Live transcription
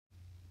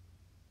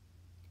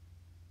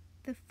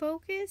the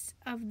focus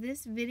of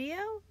this video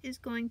is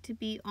going to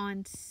be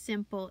on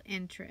simple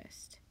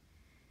interest.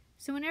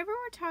 So whenever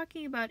we're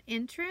talking about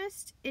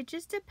interest, it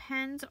just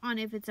depends on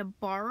if it's a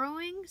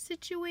borrowing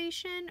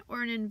situation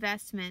or an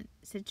investment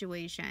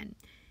situation.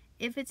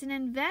 If it's an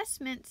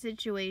investment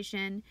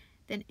situation,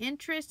 then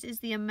interest is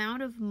the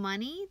amount of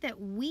money that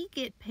we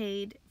get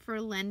paid for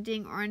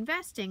lending or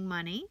investing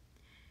money.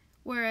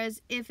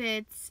 Whereas if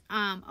it's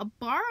a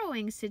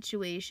borrowing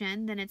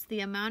situation, then it's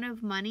the amount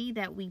of money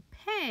that we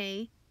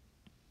pay,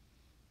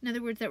 in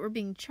other words, that we're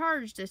being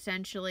charged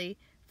essentially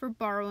for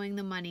borrowing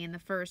the money in the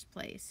first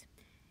place.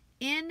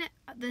 In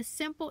the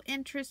simple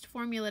interest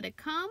formula to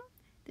come,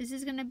 this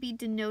is going to be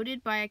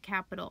denoted by a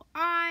capital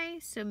I,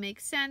 so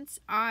makes sense,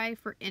 I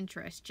for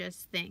interest,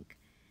 just think.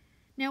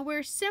 Now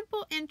where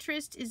simple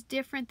interest is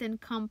different than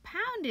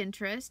compound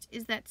interest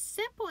is that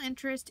simple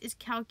interest is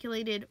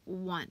calculated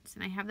once,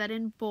 and I have that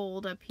in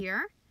bold up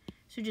here.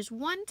 So just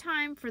one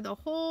time for the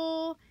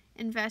whole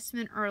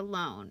investment or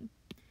loan.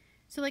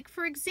 So like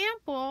for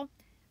example,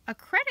 a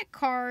credit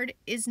card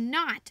is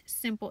not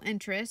simple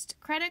interest.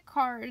 Credit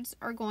cards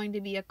are going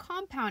to be a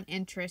compound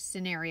interest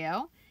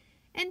scenario,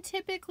 and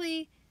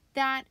typically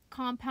that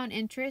compound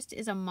interest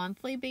is a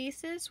monthly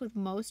basis with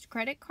most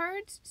credit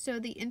cards, so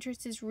the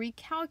interest is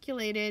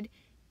recalculated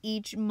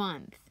each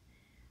month.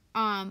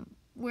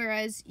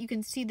 Whereas you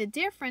can see the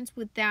difference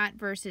with that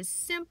versus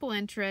simple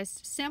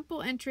interest.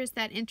 Simple interest,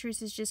 that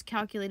interest is just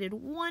calculated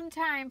one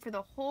time for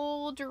the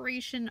whole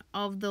duration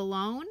of the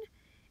loan.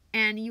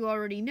 And you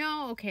already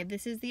know, okay,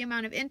 this is the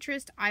amount of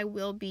interest I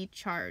will be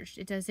charged.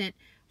 It doesn't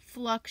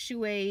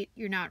fluctuate.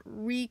 You're not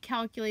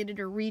recalculated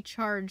or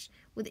recharged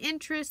with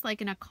interest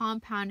like in a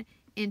compound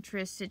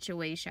interest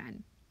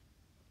situation.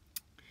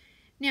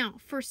 Now,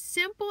 for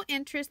simple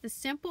interest, the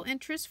simple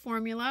interest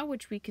formula,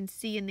 which we can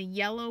see in the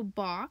yellow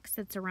box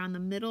that's around the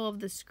middle of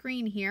the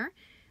screen here,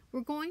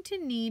 we're going to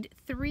need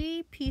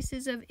 3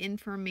 pieces of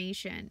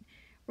information.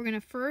 We're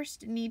going to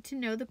first need to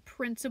know the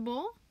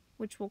principal,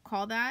 which we'll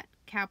call that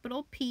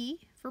capital P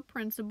for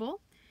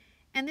principal.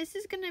 And this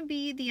is going to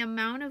be the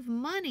amount of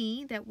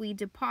money that we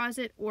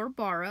deposit or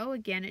borrow.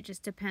 Again, it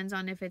just depends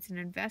on if it's an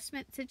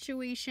investment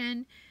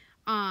situation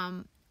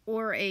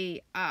or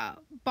a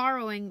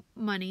borrowing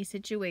money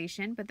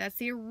situation. But that's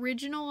the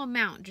original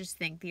amount. Just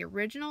think the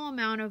original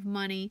amount of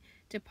money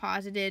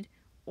deposited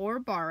or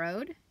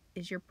borrowed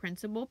is your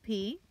principal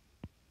P.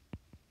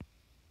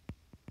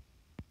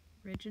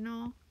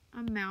 Original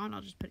amount.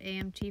 I'll just put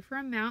AMT for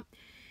amount.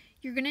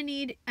 You're going to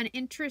need an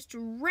interest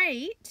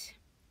rate.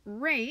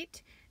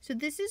 So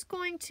this is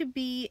going to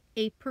be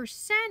a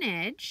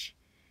percentage.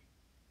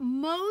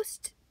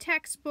 Most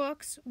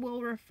textbooks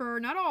will refer,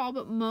 not all,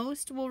 but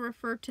most will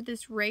refer to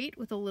this rate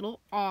with a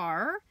little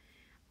r.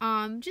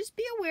 Just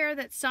be aware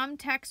that some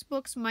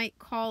textbooks might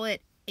call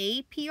it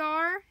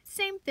APR.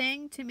 Same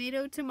thing,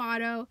 tomato,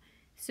 tomato.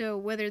 So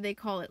whether they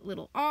call it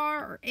little r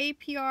or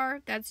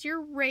APR, that's your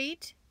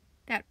rate.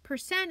 That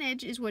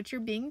percentage is what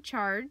you're being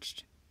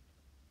charged.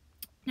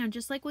 Now,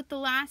 just like with the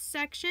last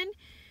section,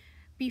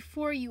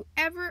 before you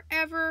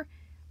ever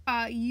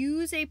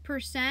use a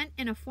percent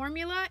in a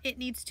formula, it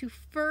needs to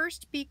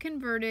first be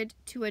converted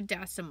to a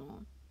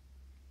decimal.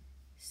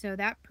 So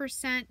that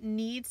percent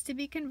needs to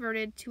be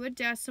converted to a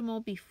decimal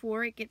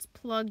before it gets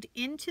plugged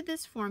into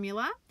this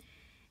formula.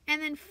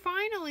 And then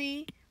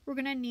finally, we're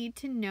going to need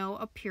to know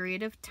a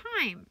period of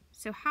time.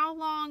 So how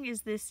long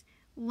is this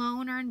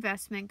loan or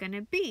investment going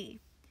to be?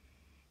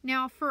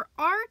 Now, for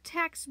our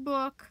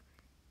textbook,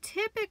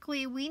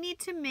 typically, we need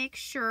to make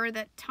sure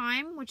that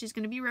time, which is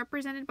going to be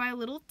represented by a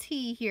little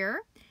t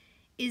here,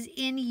 is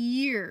in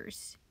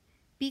years,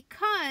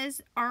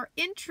 because our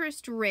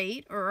interest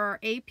rate or our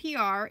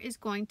APR is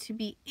going to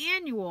be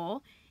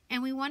annual,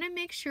 and we want to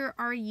make sure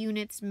our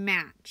units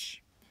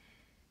match.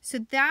 So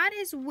that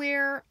is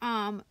where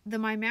the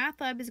My Math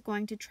Lab is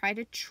going to try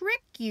to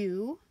trick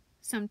you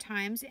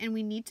sometimes, and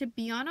we need to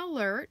be on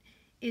alert,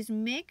 is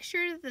make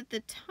sure that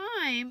the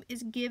time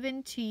is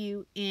given to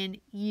you in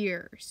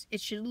years.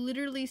 It should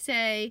literally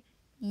say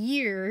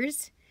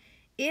years.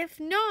 If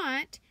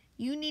not,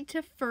 you need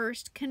to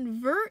first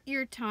convert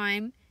your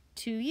time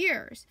to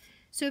years.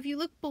 So if you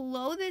look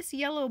below this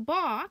yellow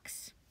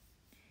box,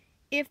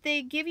 if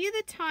they give you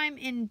the time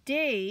in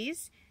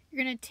days,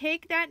 you're going to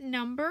take that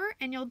number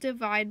and you'll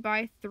divide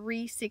by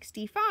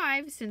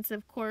 365, since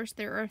of course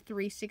there are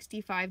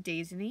 365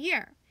 days in a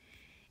year.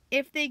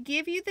 If they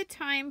give you the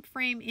time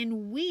frame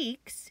in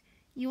weeks,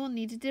 you will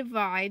need to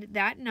divide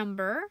that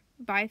number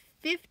by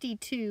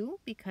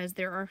 52 because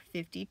there are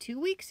 52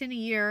 weeks in a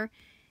year.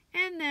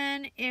 And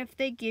then if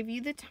they give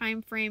you the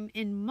time frame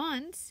in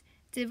months,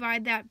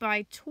 divide that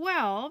by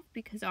 12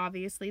 because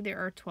obviously there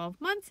are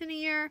 12 months in a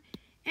year.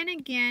 And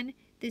again,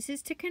 this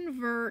is to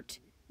convert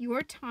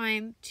your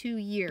time to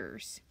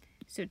years.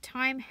 So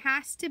time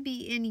has to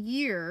be in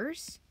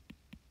years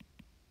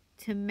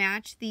to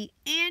match the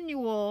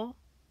annual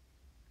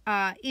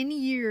in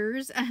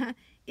years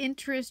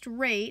interest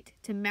rate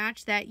to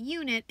match that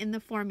unit in the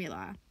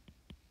formula.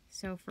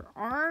 So for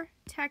our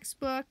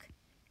textbook,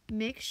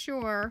 make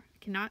sure,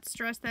 cannot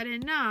stress that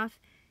enough,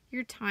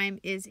 your time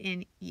is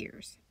in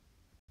years.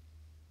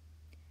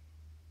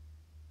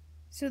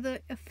 So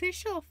the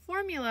official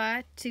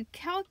formula to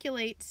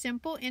calculate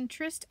simple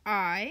interest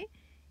I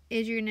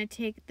is you're going to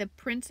take the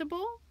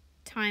principal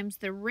times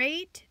the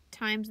rate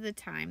times the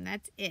time.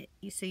 That's it.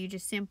 So you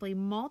just simply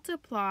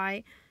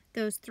multiply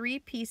those three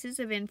pieces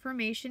of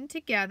information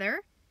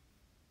together,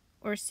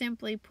 or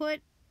simply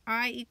put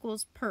I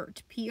equals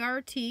PERT,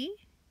 PRT,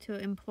 to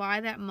imply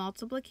that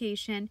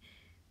multiplication.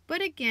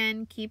 But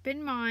again, keep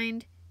in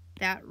mind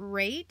that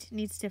rate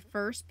needs to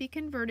first be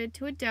converted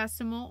to a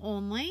decimal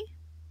only,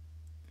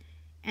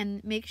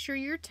 and make sure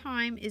your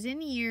time is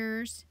in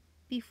years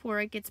before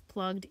it gets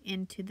plugged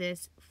into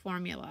this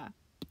formula.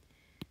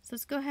 So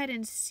let's go ahead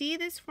and see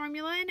this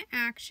formula in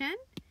action.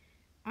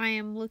 I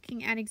am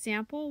looking at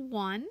example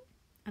 1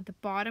 at the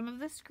bottom of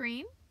the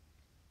screen.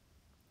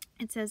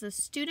 It says a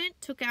student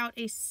took out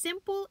a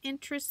simple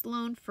interest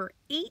loan for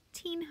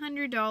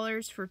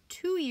 $1,800 for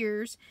 2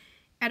 years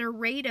at a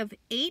rate of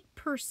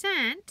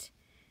 8%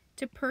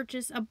 to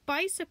purchase a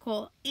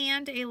bicycle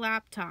and a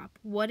laptop.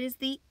 What is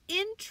the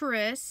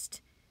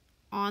interest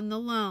on the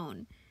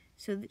loan?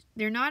 So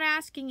they're not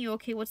asking you,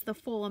 okay, what's the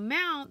full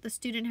amount the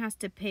student has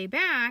to pay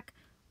back?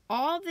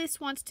 All this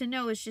wants to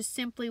know is just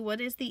simply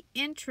what is the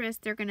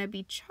interest they're going to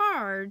be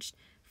charged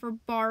for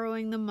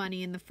borrowing the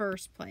money in the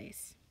first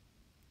place.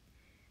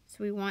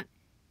 So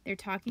they're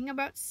talking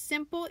about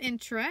simple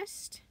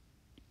interest.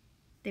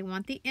 They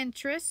want the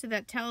interest, so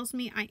that tells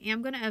me I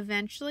am going to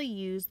eventually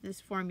use this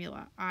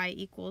formula. I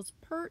equals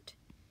PERT,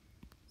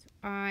 so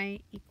I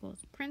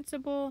equals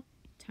principal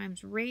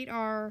times rate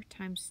R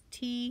times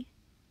T,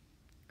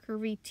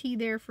 curvy T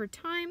there for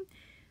time.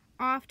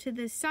 Off to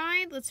the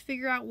side, let's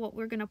figure out what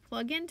we're going to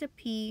plug into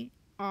P,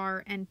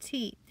 R, and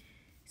T.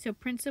 So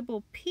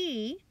principal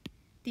P,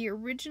 the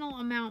original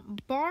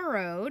amount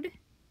borrowed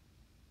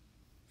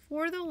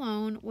for the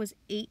loan was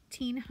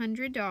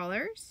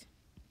 $1,800.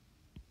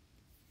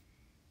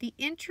 The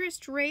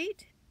interest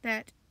rate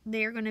that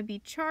they're going to be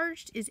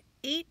charged is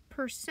 8%.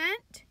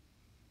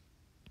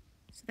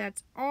 So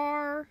that's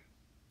R.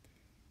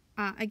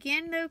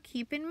 Again, though,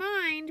 keep in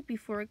mind,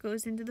 before it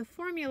goes into the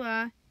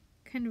formula,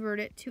 convert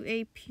it to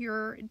a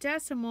pure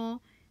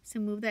decimal. So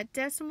move that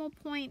decimal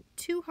point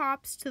 2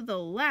 hops to the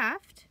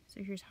left.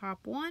 So here's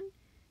hop 1,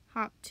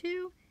 hop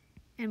 2.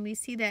 And we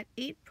see that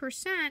 8%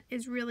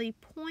 is really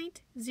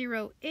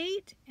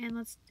 0.08. And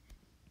let's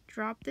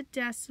drop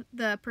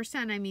the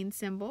percent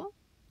symbol.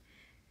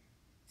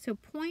 So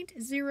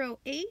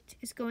 0.08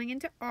 is going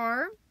into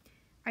R.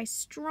 I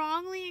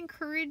strongly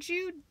encourage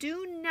you,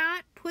 do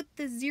not put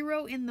the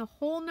 0 in the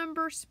whole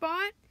number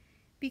spot,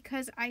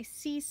 because I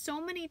see so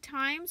many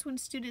times when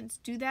students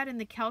do that in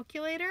the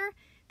calculator,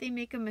 they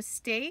make a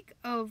mistake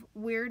of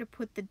where to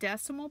put the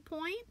decimal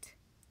point.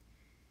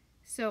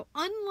 So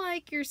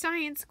unlike your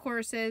science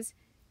courses,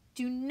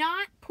 do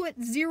not put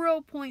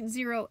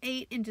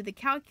 0.08 into the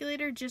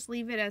calculator, just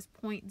leave it as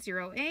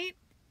 0.08.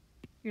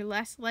 You're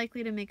less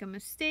likely to make a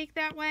mistake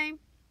that way.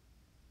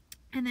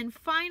 And then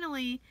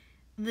finally,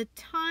 the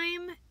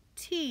time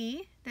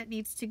T that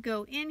needs to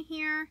go in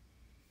here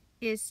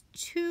is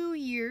 2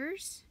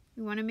 years.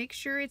 We want to make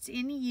sure it's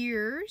in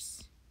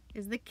years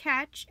is the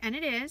catch, and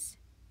it is.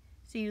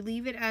 So you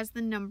leave it as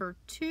the number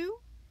 2.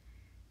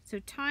 So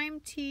time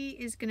T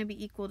is going to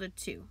be equal to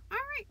 2. All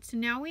right, so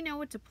now we know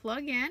what to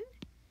plug in.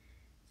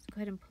 Let's go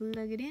ahead and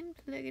plug it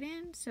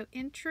in. So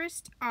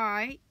interest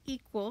I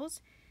equals,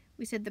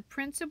 we said the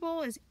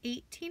principal is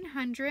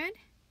 1,800.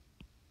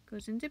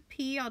 Goes into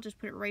P. I'll just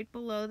put it right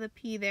below the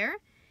P there.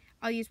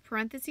 I'll use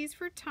parentheses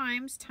for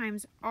times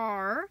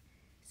R.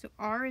 So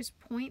R is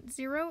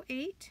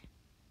 0.08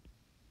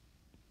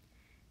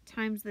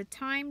 times the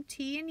time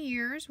T in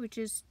years, which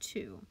is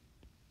 2.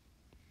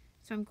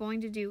 So I'm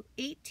going to do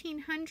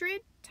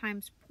 1,800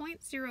 times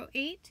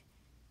 0.08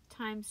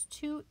 times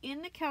 2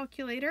 in the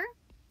calculator.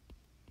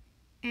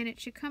 And it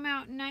should come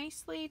out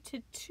nicely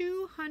to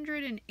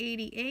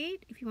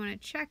 288 if you want to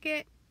check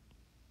it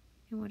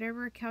in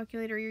whatever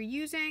calculator you're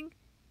using.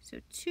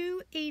 So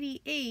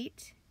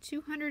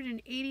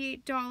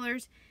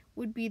 $288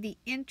 would be the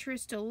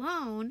interest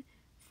alone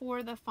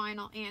for the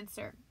final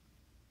answer.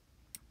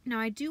 Now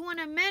I do want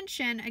to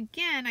mention,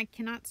 again, I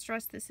cannot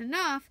stress this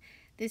enough,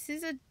 this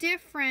is a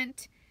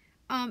different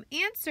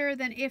answer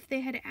than if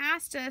they had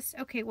asked us,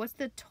 okay, what's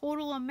the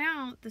total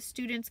amount the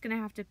student's going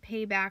to have to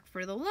pay back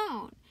for the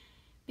loan?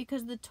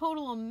 Because the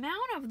total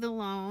amount of the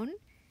loan,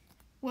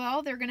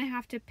 well, they're going to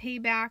have to pay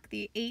back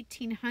the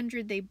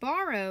 $1,800 they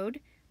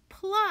borrowed,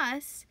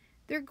 plus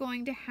they're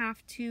going to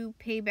have to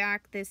pay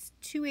back this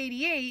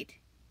 $288,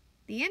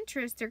 the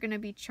interest they're going to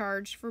be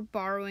charged for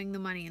borrowing the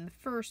money in the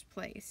first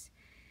place.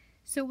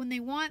 So when the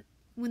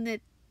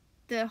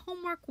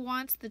homework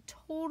wants the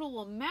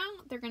total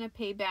amount they're going to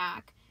pay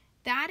back,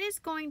 that is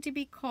going to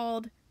be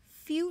called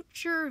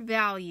future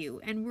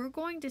value, and we're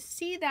going to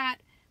see that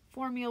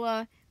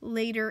formula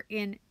later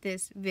in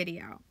this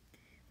video.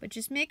 But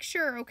just make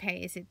sure, okay,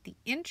 is it the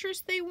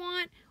interest they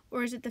want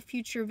or is it the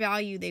future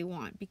value they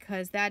want?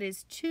 Because that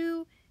is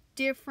two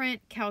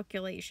different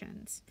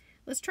calculations.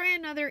 Let's try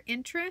another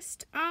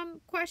interest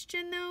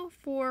question though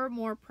for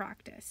more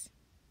practice.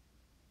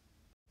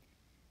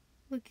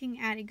 Looking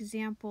at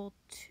example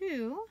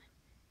 2, it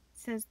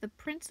says the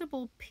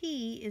principal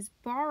P is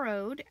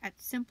borrowed at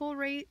simple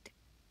rate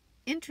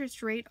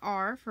interest rate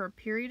R for a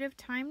period of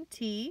time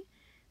T.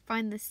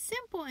 Find the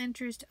simple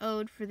interest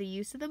owed for the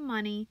use of the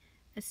money.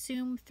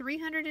 Assume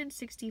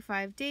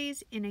 365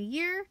 days in a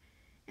year.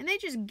 And they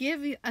just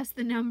give us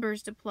the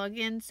numbers to plug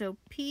in. So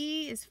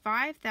P is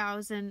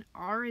 5,000,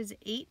 R is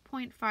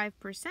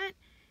 8.5%,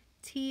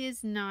 T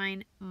is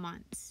 9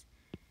 months.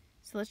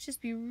 So let's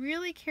just be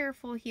really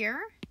careful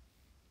here.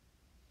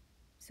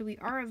 So we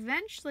are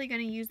eventually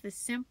going to use the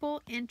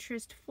simple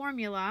interest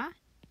formula.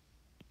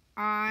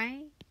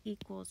 I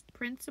equals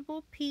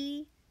principal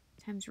P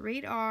times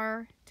rate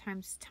R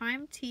times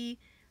time T.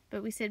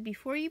 But we said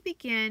before you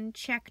begin,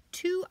 check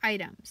 2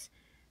 items.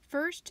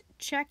 First,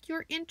 check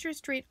your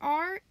interest rate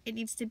R. It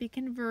needs to be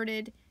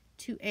converted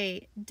to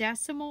a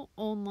decimal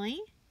only.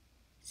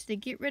 So to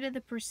get rid of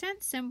the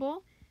percent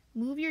symbol,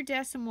 move your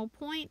decimal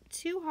point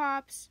 2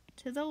 hops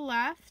to the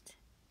left.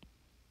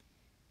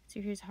 So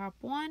here's hop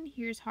 1,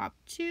 here's hop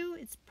 2.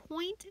 It's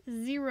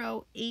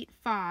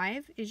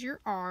 0.085 is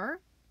your R.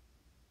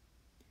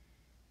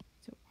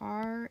 So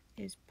R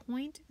is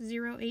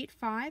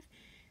 0.085.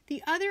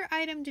 The other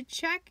item to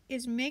check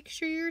is make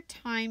sure your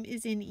time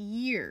is in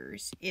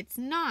years. It's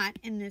not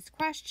in this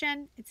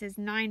question. It says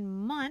 9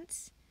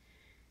 months.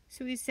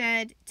 So we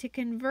said to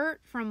convert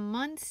from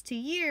months to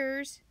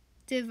years,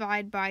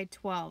 divide by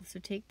 12. So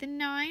take the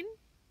 9,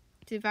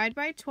 divide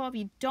by 12.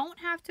 You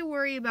don't have to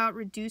worry about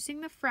reducing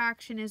the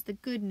fraction is the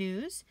good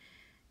news.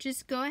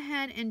 Just go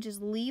ahead and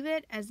just leave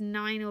it as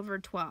 9 over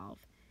 12.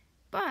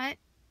 But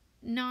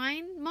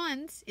 9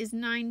 months is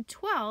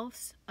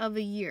 9/12 of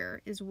a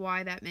year is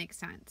why that makes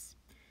sense.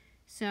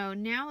 So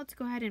now let's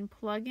go ahead and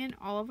plug in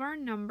all of our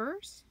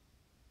numbers.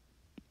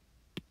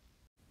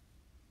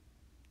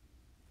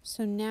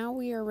 So now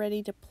we are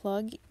ready to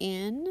plug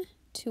in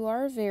to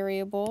our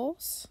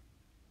variables.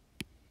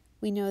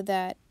 We know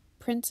that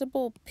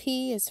principal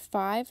P is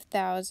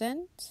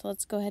 5,000. So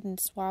let's go ahead and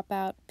swap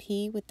out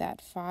P with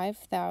that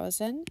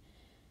 5,000.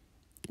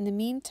 In the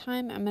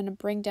meantime, I'm going to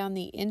bring down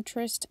the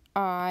interest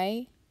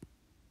I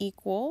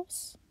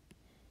equals,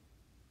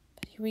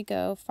 here we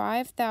go,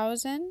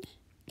 5,000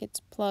 gets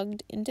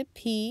plugged into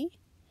P,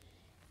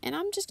 and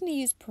I'm just going to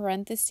use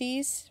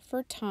parentheses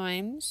for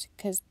times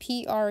because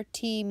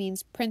PRT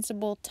means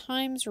principal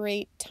times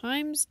rate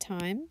times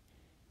time.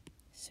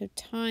 So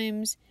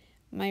times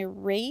my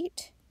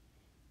rate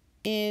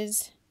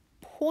is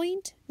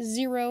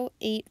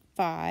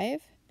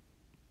 0.085.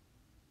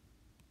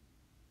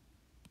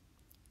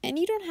 And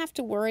you don't have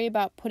to worry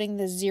about putting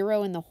the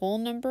 0 in the whole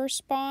number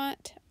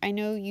spot. I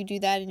know you do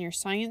that in your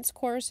science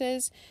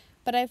courses,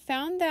 but I've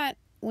found that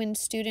when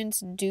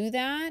students do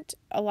that,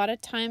 a lot of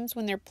times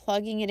when they're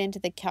plugging it into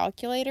the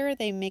calculator,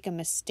 they make a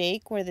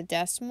mistake where the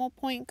decimal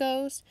point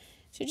goes.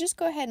 So just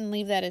go ahead and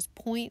leave that as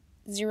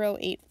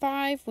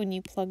 0.085 when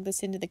you plug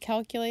this into the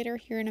calculator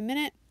here in a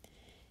minute.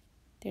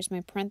 There's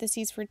my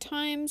parentheses for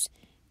times,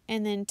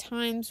 and then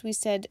times we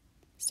said,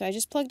 so I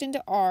just plugged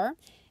into R,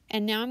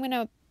 and now I'm going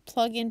to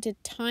plug into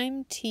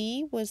time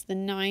T was the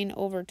 9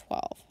 over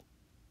 12.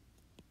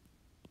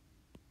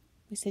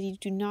 We said you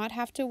do not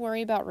have to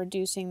worry about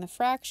reducing the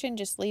fraction,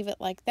 just leave it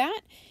like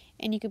that,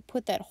 and you could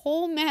put that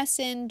whole mess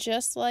in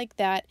just like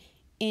that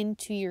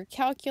into your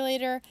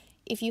calculator.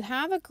 If you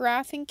have a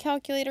graphing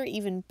calculator,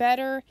 even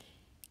better.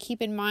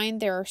 Keep in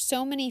mind there are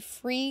so many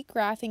free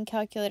graphing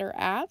calculator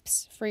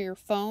apps for your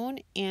phone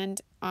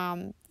and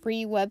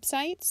free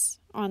websites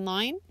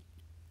online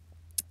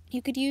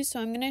you could use. So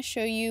I'm going to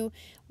show you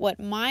what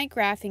my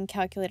graphing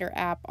calculator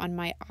app on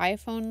my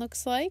iPhone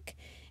looks like.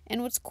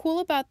 And what's cool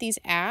about these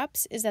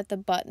apps is that the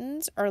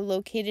buttons are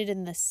located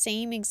in the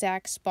same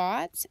exact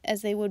spots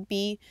as they would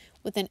be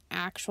with an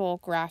actual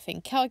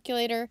graphing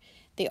calculator.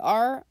 They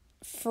are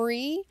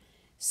free,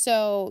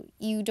 so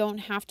you don't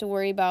have to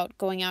worry about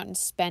going out and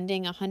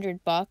spending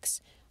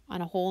 $100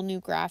 on a whole new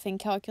graphing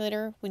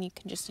calculator when you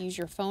can just use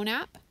your phone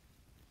app.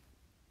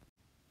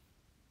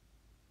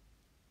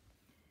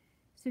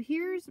 So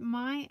here's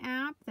my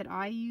app that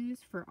I use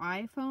for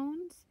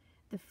iPhones.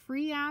 The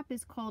free app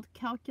is called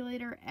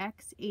Calculator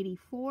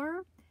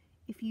X84.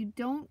 If you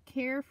don't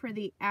care for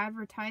the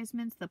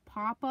advertisements, the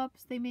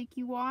pop-ups they make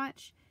you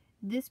watch,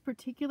 this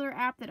particular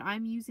app that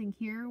I'm using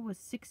here was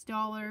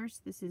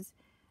 $6. This is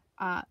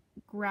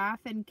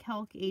Graph and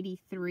Calc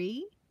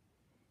 83.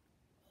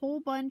 Whole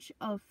bunch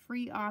of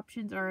free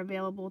options are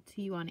available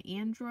to you on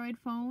Android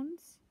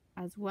phones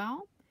as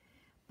well.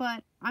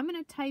 But I'm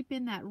going to type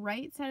in that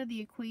right side of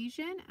the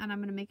equation and I'm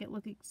going to make it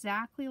look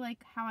exactly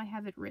like how I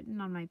have it written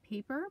on my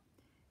paper.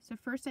 So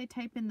first I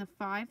type in the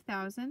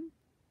 5,000,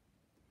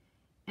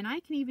 and I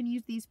can even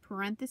use these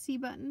parenthesis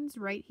buttons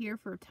right here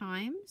for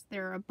times.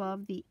 They're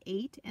above the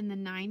 8 and the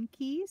 9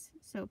 keys.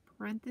 So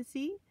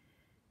parenthesis,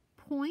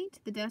 point,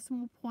 the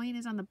decimal point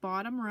is on the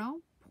bottom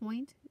row,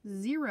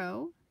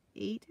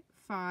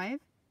 0.085,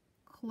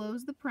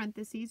 close the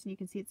parentheses, and you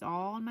can see it's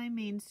all on my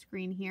main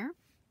screen here.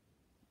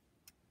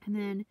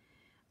 And then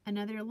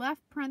another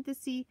left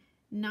parenthesis,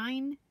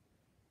 9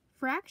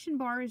 fraction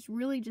bar is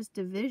really just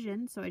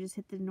division, so I just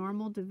hit the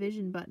normal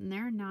division button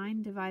there.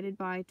 9 divided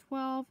by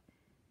 12,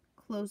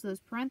 close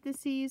those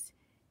parentheses,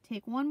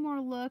 take one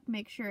more look,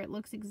 make sure it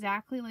looks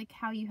exactly like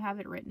how you have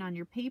it written on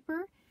your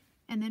paper,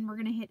 and then we're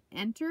going to hit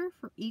enter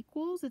for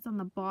equals. It's on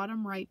the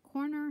bottom right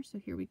corner, so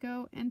here we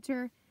go,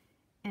 enter,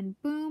 and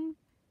boom,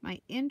 my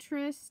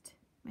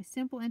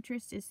simple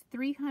interest is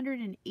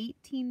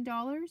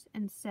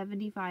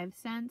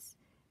 $318.75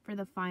 for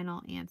the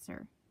final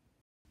answer.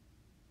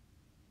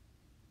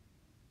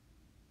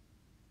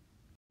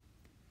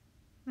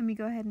 Let me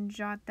go ahead and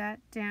jot that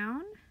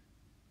down.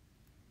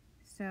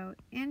 So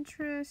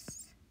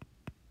interest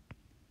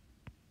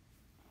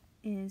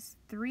is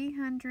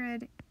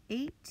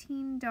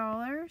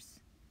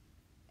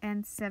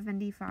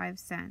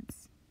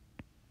 $318.75.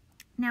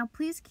 Now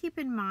please keep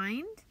in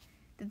mind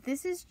that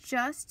this is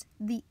just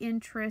the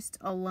interest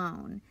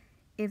alone.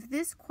 If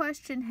this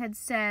question had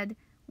said,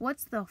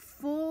 what's the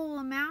full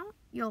amount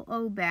you'll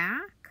owe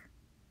back?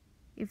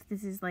 If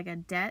this is like a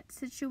debt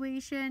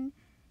situation,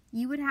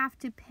 you would have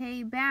to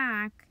pay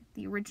back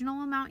the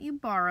original amount you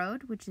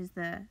borrowed, which is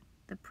the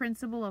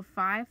principal of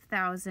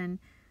 $5,000,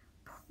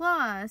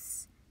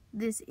 plus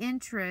this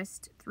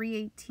interest,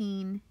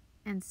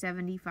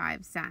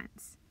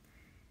 $318.75.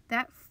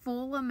 That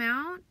full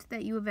amount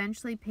that you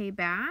eventually pay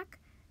back,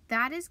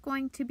 that is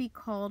going to be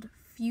called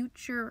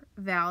future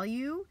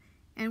value,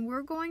 and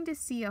we're going to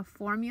see a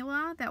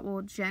formula that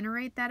will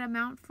generate that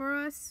amount for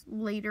us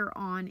later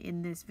on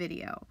in this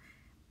video.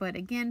 But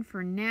again,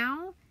 for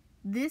now,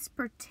 this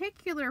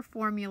particular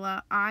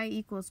formula, I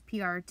equals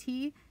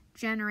PRT,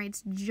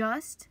 generates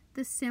just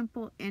the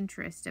simple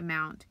interest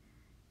amount.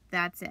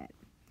 That's it.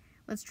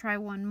 Let's try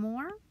one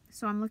more.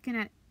 So I'm looking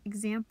at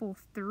example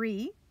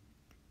 3.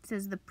 It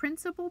says the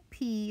principal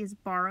P is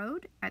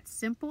borrowed at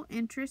simple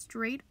interest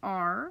rate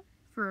R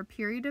for a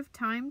period of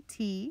time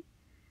T.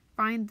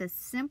 Find the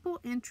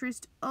simple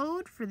interest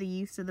owed for the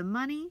use of the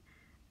money.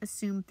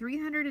 Assume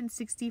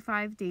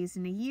 365 days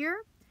in a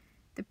year.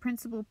 The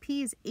principal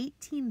P is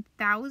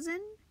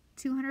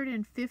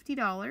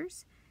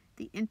 $18,250.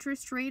 The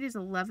interest rate is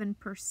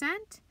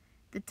 11%.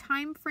 The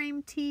time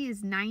frame T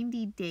is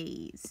 90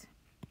 days.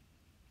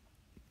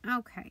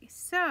 Okay,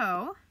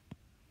 so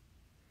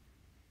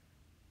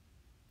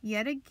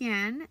yet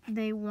again,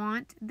 they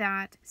want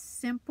that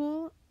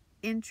simple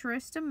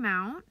interest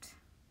amount.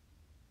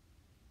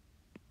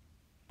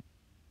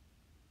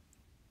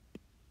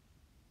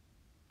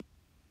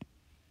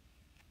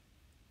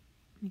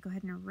 Let me go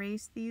ahead and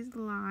erase these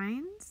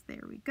lines.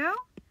 There we go.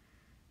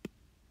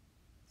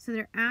 So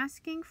they're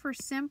asking for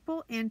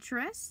simple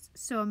interest.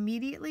 So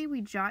immediately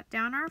we jot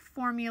down our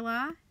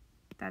formula.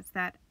 That's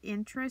that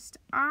interest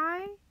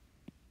I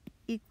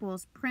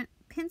equals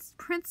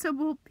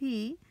principal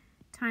P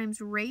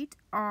times rate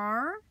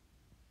R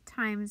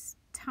times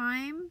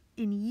time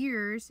in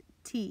years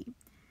T.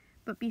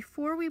 But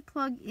before we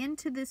plug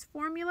into this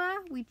formula,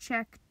 we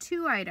check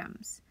 2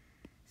 items.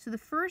 So the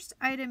first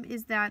item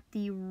is that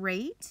the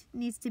rate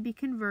needs to be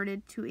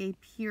converted to a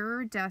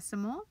pure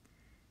decimal.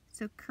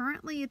 So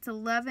currently it's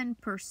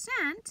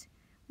 11%.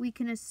 We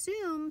can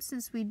assume,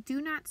 since we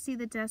do not see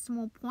the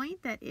decimal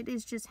point, that it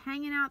is just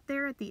hanging out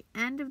there at the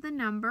end of the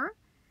number.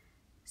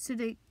 So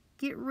to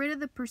get rid of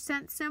the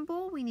percent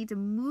symbol, we need to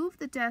move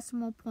the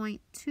decimal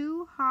point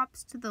 2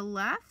 hops to the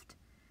left.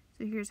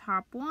 So here's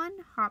hop 1,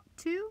 hop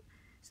 2.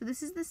 So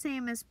this is the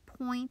same as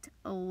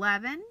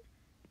 0.11.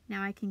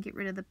 Now I can get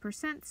rid of the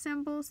percent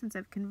symbol since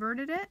I've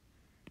converted it.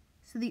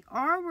 So the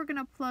R we're going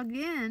to plug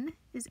in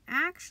is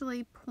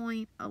actually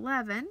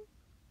 0.11.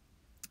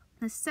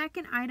 The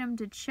second item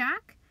to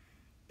check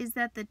is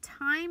that the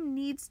time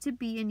needs to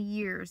be in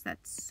years.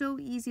 That's so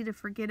easy to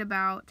forget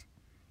about.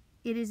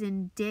 It is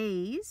in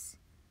days.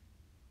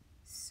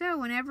 So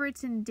whenever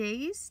it's in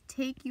days,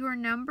 take your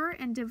number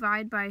and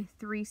divide by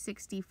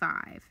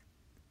 365.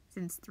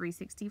 Since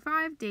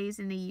 365 days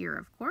in a year,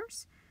 of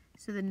course.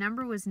 So the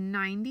number was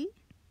 90.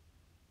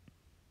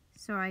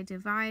 So I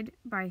divide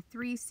by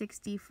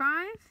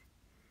 365.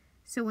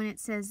 So when it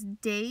says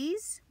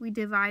days, we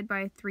divide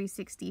by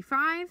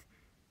 365.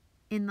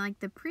 In like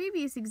the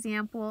previous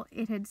example,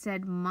 it had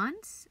said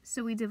months,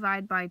 so we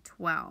divide by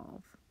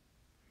 12.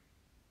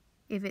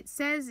 If it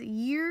says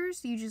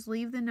years, you just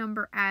leave the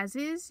number as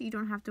is. You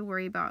don't have to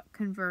worry about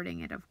converting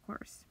it, of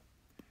course.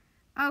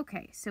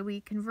 Okay, so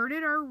we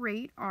converted our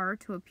rate, R,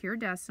 to a pure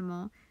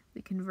decimal.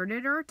 We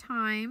converted our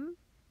time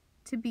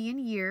to be in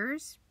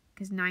years,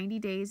 because 90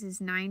 days is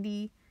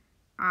 90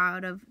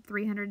 out of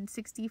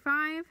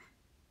 365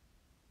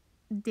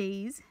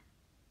 days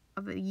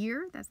of a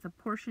year. That's the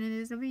portion it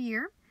is of a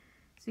year.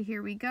 So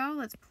here we go.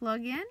 Let's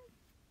plug in.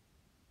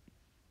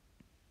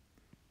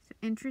 So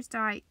interest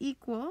I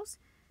equals,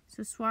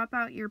 so swap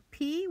out your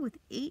P with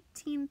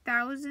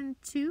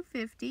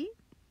 18,250.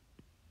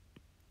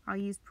 I'll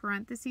use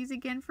parentheses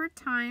again for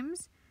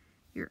times.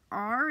 Your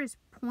R is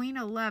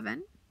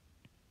 0.11.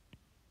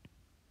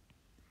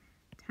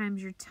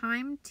 Times your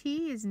time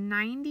T is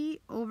 90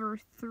 over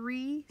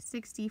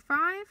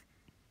 365.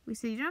 we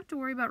say you don't have to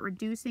worry about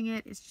reducing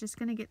it. It's just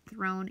going to get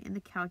thrown in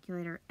the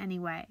calculator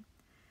anyway.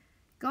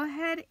 Go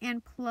ahead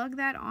and plug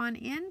that on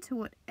into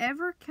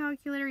whatever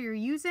calculator you're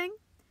using.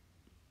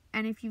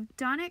 And if you've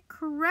done it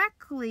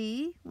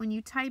correctly, when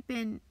you type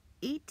in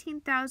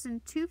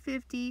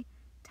 18,250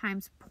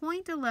 times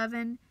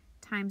 0.11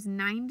 times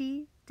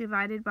 90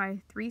 divided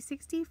by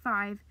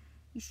 365,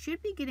 you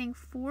should be getting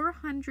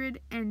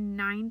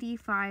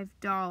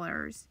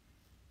 $495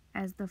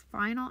 as the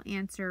final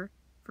answer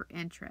for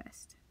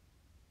interest.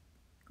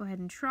 Go ahead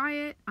and try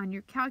it on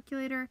your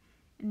calculator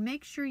and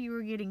make sure you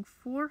are getting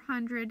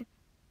 $495.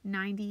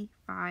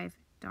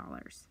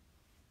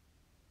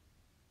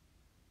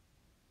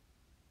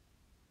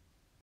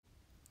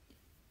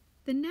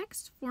 The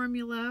next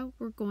formula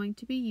we're going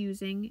to be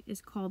using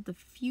is called the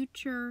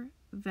future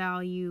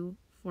value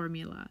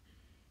formula.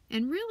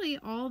 And really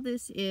all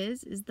this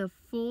is the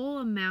full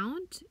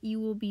amount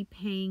you will be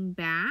paying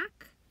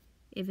back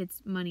if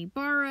it's money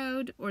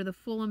borrowed, or the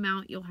full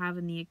amount you'll have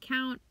in the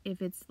account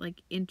if it's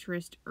like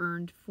interest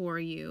earned for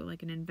you,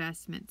 like an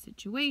investment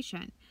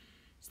situation.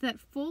 So that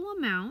full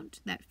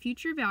amount, that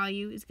future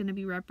value, is going to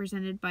be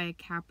represented by a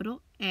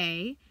capital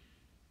A.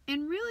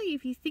 And really,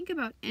 if you think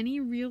about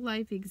any real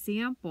life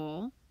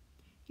example,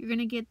 you're going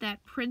to get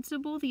that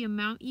principal, the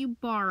amount you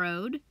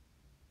borrowed,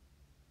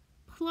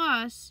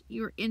 plus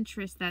your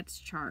interest that's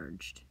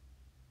charged.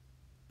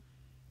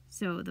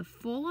 So the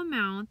full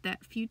amount,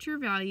 that future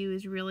value,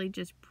 is really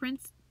just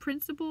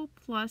principal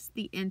plus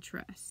the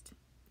interest.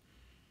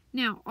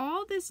 Now,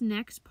 all this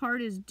next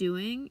part is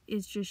doing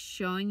is just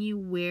showing you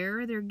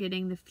where they're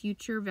getting the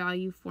future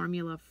value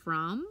formula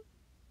from.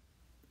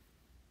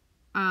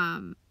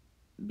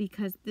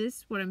 Because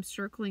this, what I'm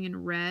circling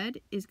in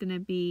red, is going to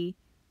be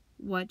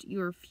what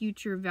your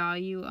future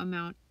value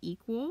amount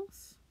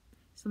equals.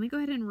 So let me go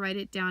ahead and write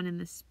it down in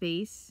the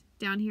space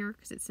down here,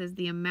 because it says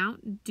the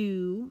amount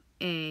due,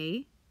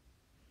 A,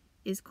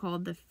 is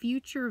called the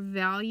future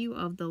value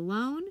of the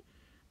loan.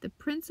 The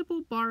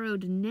principal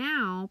borrowed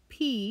now,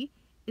 P,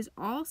 is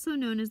also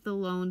known as the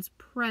loan's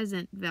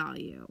present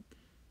value.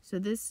 So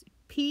this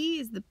P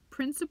is the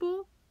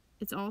principal.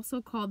 It's also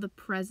called the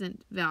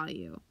present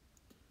value.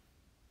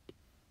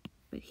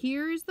 But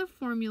here is the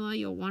formula.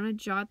 You'll want to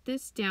jot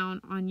this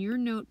down on your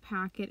note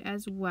packet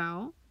as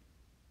well.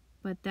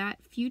 But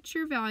that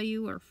future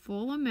value, or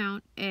full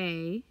amount,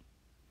 A,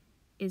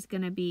 is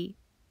going to be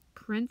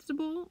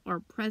principal, or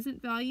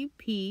present value,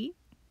 P,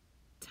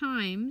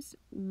 times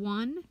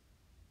 1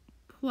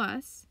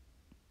 plus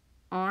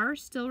R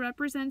still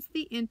represents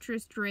the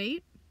interest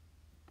rate.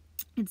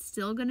 It's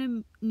still going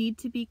to need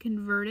to be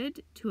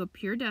converted to a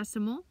pure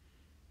decimal,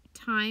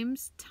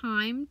 times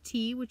time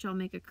T, which I'll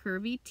make a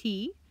curvy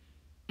T,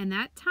 and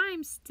that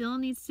time still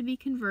needs to be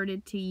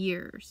converted to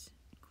years.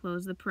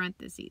 Close the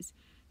parentheses.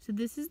 So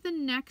this is the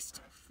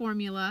next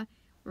formula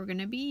we're going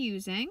to be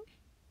using.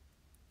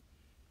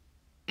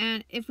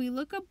 And if we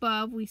look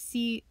above, we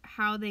see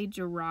how they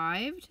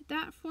derived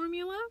that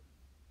formula.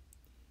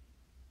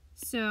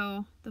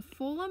 So the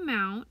full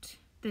amount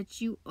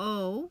that you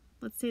owe,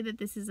 let's say that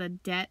this is a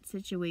debt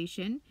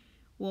situation,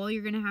 well,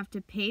 you're going to have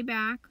to pay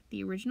back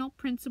the original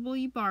principal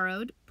you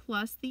borrowed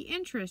plus the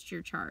interest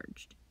you're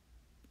charged.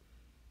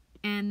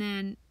 And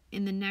then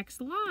in the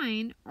next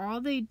line, all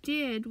they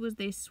did was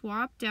they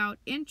swapped out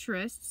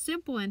interest,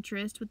 simple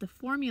interest, with the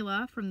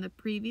formula from the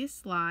previous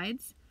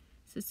slides.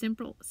 So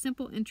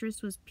simple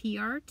interest was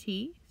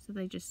PRT, so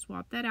they just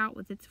swapped that out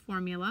with its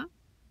formula.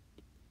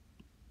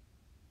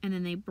 And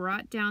then they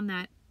brought down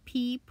that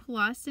P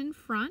plus in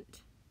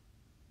front.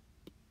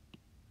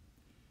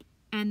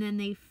 And then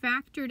they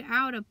factored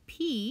out a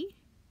P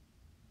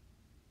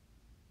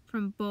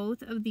from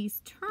both of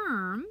these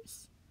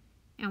terms.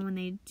 And when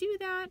they do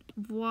that,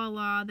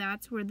 voila,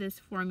 that's where this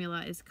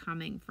formula is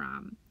coming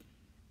from.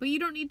 But you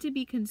don't need to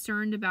be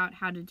concerned about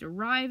how to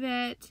derive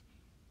it.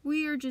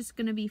 We are just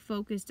going to be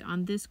focused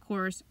on this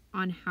course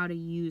on how to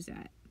use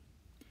it.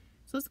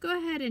 So let's go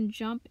ahead and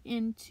jump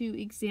into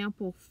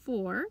example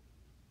 4.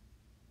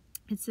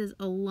 It says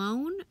a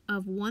loan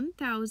of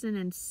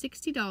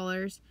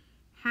 $1,060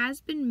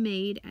 has been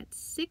made at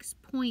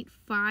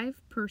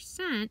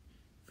 6.5%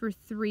 for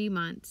 3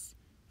 months.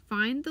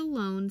 Find the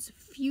loan's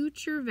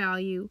future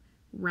value.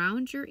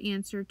 Round your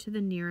answer to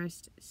the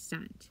nearest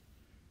cent.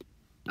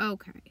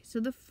 Okay, so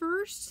the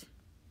first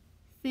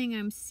thing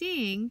I'm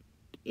seeing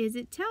is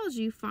it tells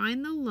you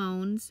find the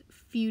loan's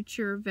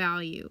future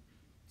value.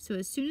 So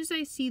as soon as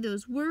I see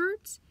those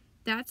words,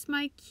 that's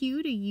my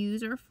cue to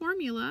use our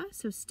formula.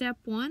 So step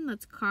 1,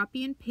 let's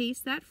copy and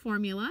paste that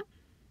formula.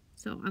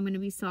 So I'm going to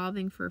be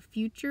solving for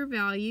future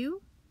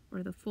value,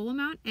 or the full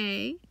amount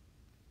A,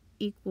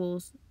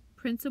 equals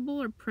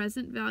principal or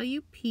present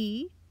value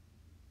P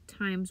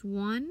times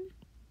 1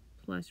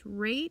 plus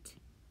rate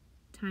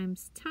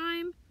times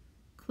time,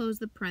 close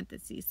the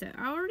parentheses. So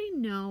I already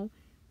know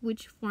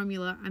which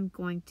formula I'm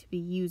going to be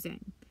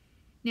using.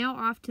 Now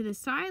off to the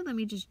side, let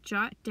me just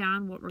jot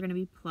down what we're going to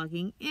be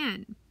plugging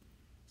in.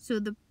 So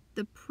the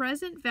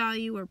present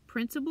value, or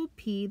principal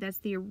P, that's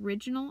the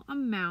original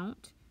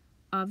amount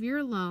of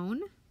your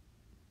loan.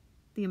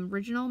 the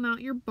original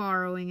amount you're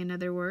borrowing, in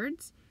other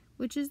words,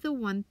 which is the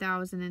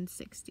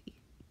 1,060.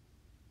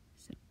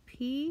 So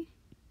P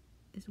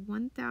is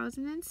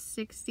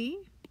 1,060.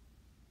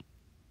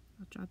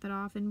 I'll jot that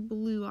off in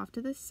blue off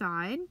to the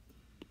side.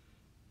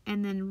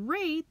 And then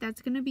rate,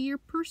 that's going to be your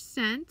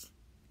percent.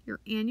 Your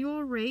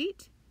annual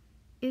rate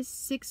is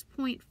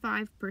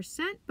 6.5%,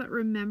 but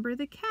remember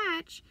the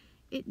catch,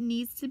 it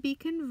needs to be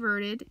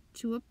converted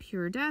to a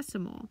pure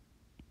decimal.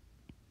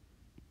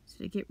 So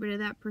to get rid of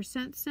that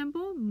percent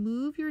symbol,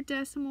 move your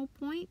decimal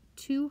point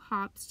 2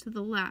 hops to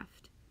the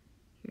left.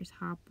 Here's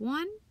hop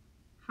 1.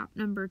 Hop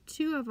number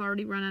 2, I've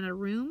already run out of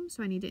room,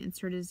 so I need to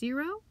insert a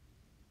 0.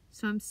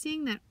 So I'm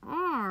seeing that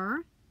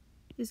R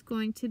is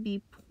going to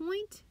be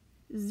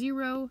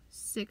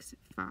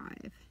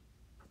 0.065.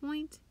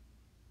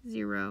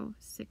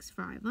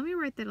 0.065. Let me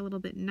write that a little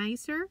bit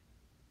nicer.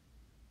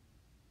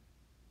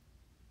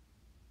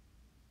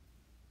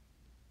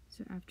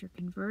 So after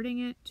converting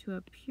it to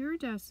a pure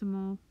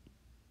decimal,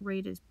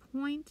 rate is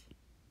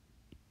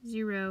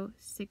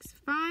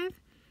 0.065.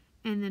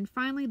 And then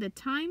finally the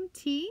time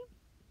t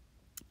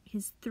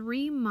is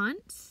 3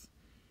 months.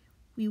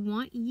 We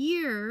want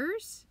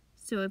years.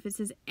 So if it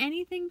says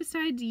anything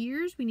besides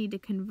years, we need to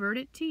convert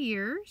it to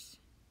years.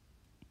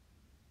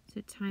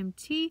 So time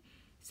t.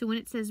 So when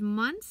it says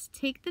months,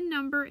 take the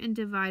number and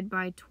divide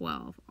by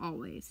 12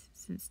 always,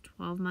 since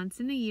 12 months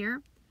in a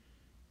year.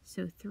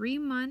 So 3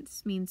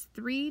 months means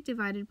 3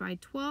 divided by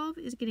 12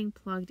 is getting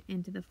plugged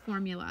into the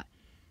formula.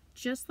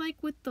 Just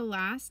like with the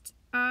last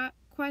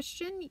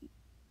question,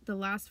 the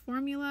last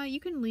formula, you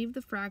can leave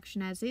the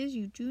fraction as is.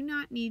 You do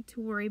not need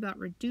to worry about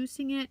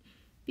reducing it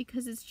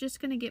because it's just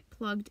going to get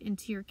plugged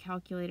into your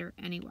calculator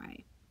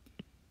anyway.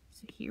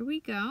 So here we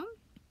go.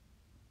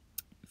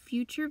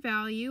 Future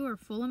value or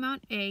full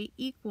amount A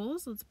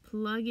equals, let's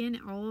plug in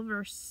all of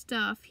our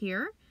stuff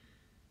here.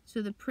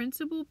 So the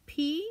principal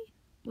P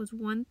was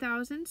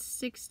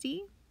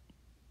 1,060.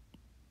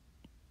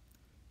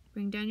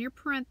 Bring down your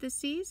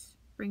parentheses,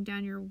 bring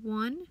down your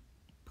 1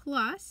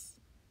 plus.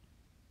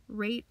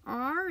 Rate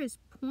R is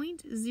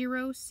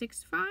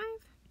 0.065.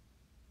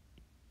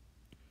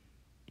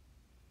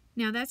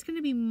 Now that's going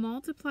to be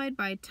multiplied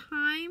by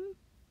time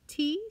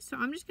t, so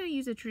I'm just going to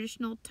use a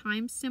traditional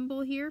time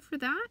symbol here for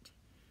that.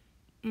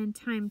 And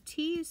time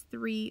t is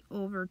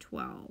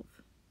 3/12.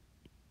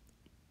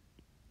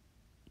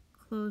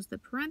 Close the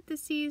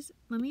parentheses.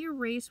 Let me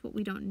erase what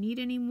we don't need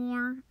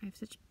anymore. I have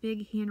such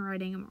big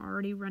handwriting, I'm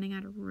already running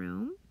out of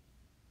room.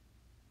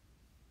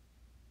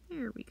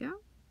 There we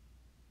go.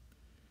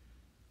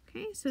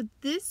 Okay, so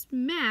this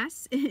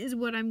mess is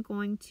what I'm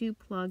going to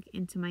plug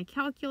into my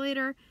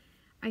calculator.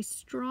 I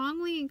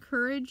strongly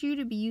encourage you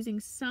to be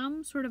using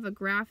some sort of a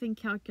graphing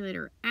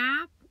calculator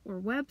app or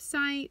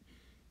website,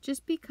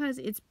 just because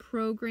it's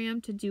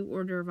programmed to do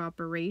order of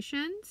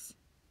operations.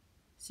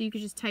 So you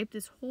could just type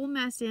this whole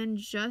mess in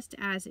just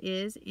as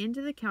is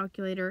into the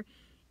calculator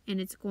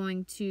and it's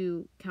going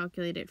to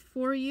calculate it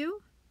for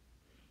you.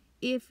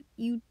 If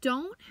you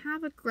don't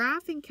have a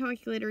graphing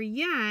calculator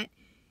yet,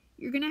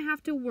 you're going to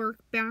have to work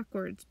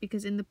backwards,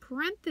 because in the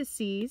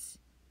parentheses,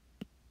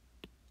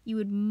 you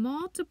would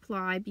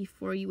multiply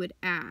before you would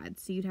add.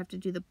 So you'd have to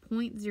do the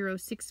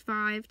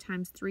 0.065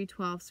 times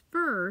 3/12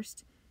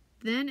 first,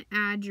 then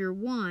add your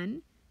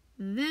 1,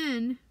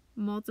 then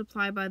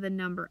multiply by the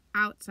number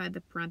outside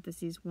the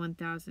parentheses,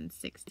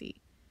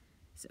 1,060.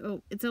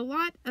 So it's a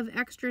lot of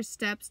extra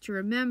steps to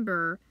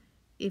remember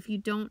if you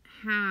don't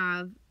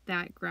have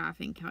that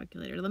graphing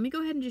calculator. Let me go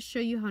ahead and just show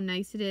you how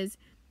nice it is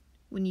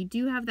when you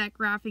do have that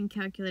graphing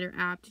calculator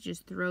app to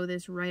just throw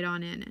this right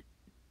on in it.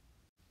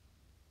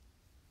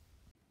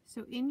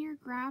 So in your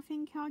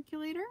graphing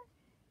calculator,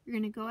 you're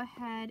going to go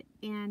ahead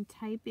and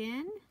type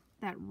in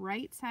that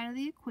right side of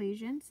the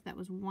equation. So that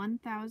was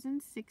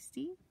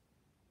 1,060.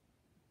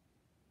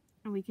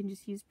 And we can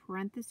just use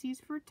parentheses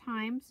for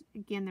times.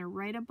 Again, they're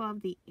right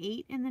above the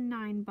 8 and the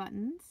 9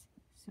 buttons.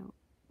 So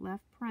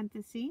left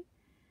parenthesis,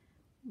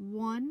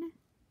 1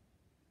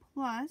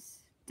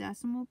 plus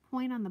decimal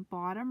point on the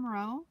bottom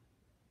row,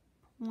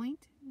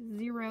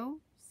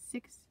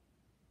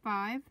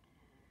 0.065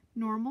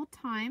 normal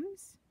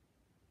times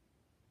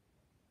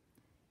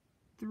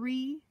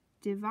 3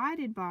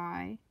 divided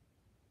by,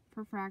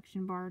 for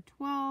fraction bar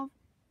 12,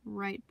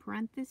 right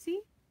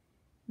parenthesis.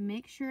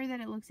 Make sure that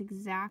it looks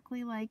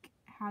exactly like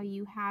how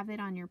you have it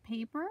on your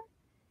paper,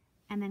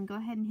 and then go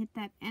ahead and hit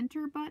that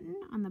enter button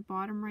on the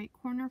bottom right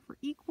corner for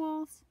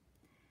equals.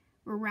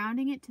 We're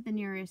rounding it to the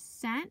nearest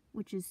cent,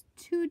 which is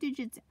 2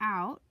 digits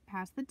out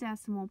past the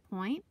decimal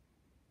point.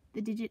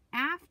 The digit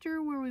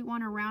after where we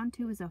want to round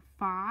to is a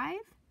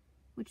 5,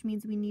 which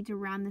means we need to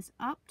round this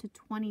up to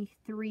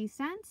 23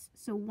 cents.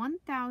 So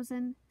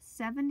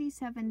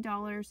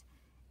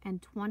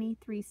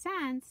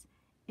 $1,077.23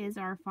 is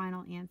our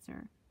final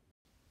answer.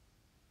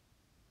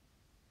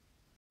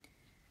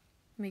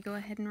 Let me go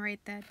ahead and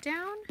write that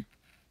down.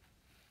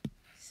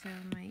 So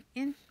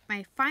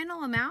my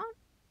final amount,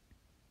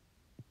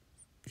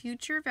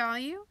 future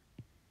value,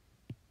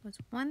 was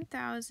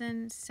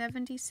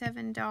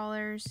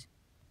 $1,077.23.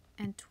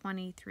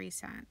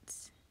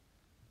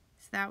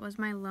 So that was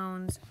my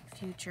loan's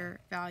future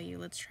value.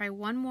 Let's try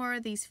one more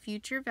of these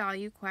future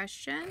value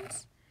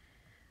questions.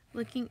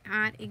 Looking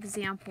at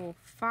example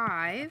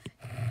 5, it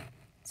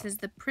says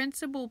the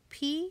principal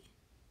P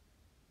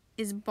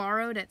is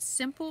borrowed at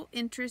simple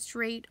interest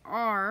rate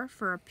R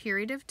for a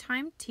period of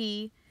time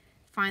T.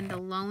 Find the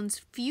loan's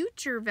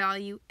future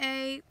value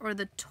A or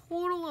the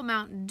total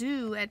amount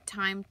due at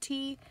time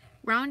T.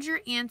 Round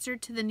your answer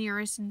to the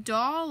nearest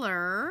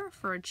dollar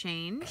for a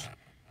change.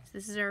 So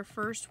this is our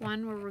first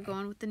one where we're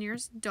going with the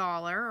nearest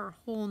dollar or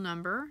whole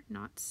number,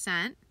 not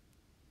cent.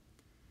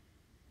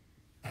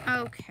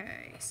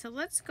 Okay, so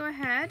let's go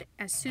ahead.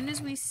 As soon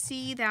as we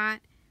see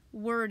that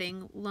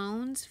wording,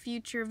 loan's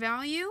future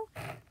value,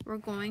 we're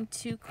going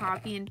to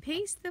copy and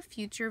paste the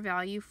future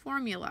value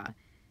formula.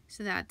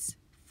 So that's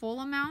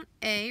full amount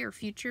A, or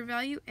future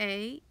value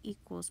A,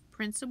 equals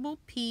principal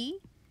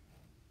P,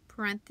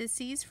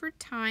 parentheses for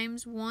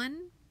times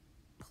 1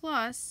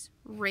 plus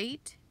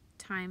rate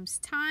times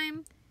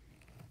time,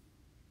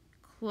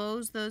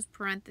 close those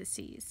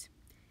parentheses.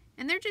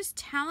 And they're just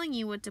telling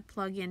you what to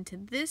plug into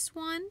this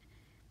one.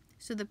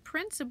 So the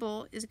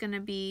principal is going to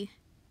be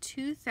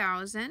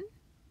 2,000.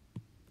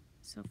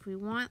 So if we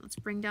want, let's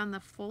bring down the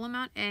full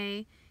amount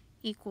A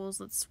equals,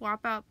 let's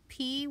swap out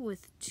P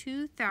with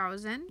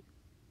 2,000.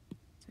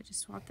 So I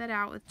just swap that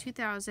out with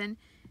 2,000.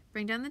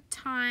 Bring down the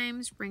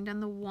times, bring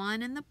down the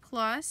 1 and the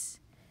plus.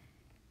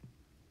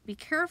 Be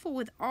careful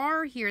with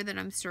R here that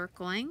I'm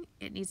circling.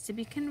 It needs to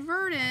be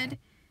converted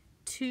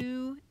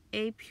to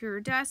a pure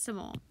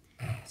decimal.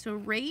 So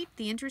rate,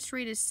 the interest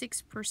rate is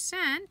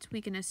 6%.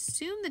 We can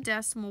assume the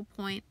decimal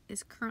point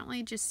is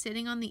currently just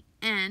sitting on the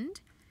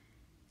end.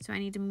 So I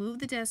need to move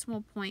the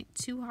decimal point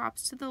 2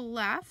 hops to the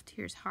left.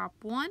 Here's hop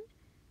 1.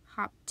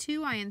 Hop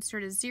 2, I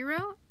insert a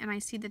 0, and I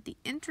see that the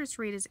interest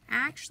rate is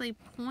actually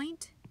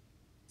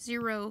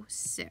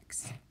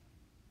 0.06.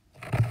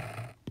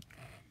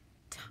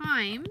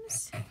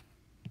 Times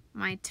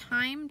my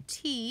time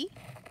T,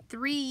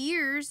 3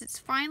 years, it's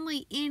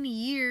finally in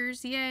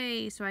years,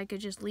 yay! So I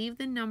could just leave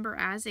the number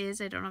as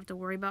is. I don't have to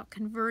worry about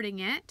converting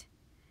it.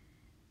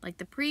 Like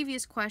the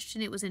previous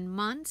question, it was in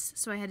months,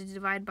 so I had to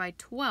divide by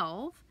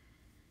 12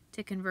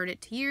 to convert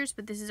it to years,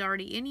 but this is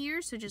already in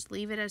years, so just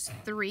leave it as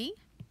 3.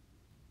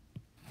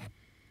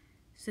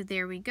 So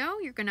there we go.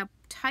 You're going to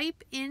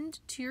type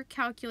into your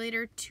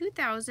calculator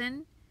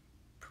 2,000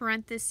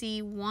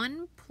 parenthesis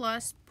 1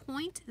 plus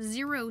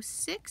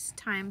 0.06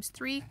 times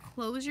 3,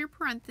 close your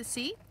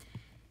parenthesis.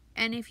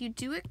 And if you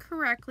do it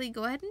correctly,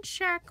 go ahead and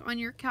check on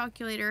your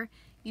calculator.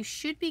 You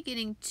should be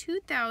getting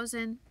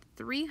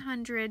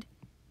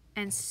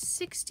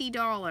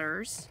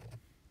 $2,360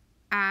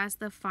 as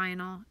the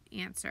final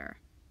answer.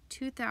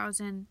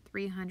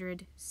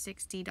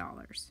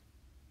 $2,360.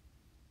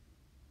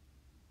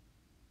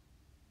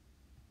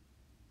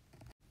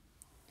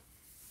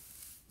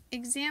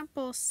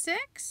 Example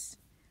 6,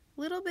 a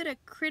little bit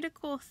of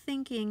critical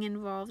thinking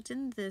involved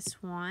in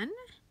this one.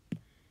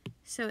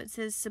 So it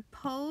says,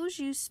 suppose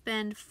you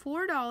spend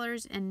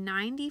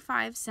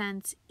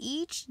 $4.95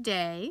 each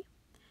day,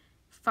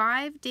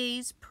 5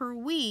 days per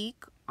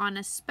week on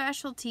a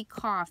specialty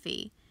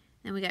coffee.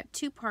 And we got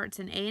 2 parts,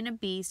 an A and a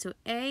B. So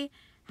A,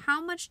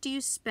 how much do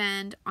you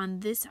spend on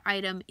this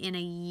item in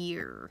a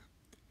year?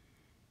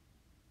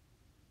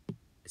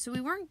 So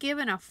we weren't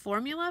given a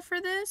formula for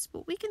this,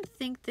 but we can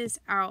think this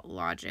out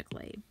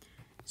logically.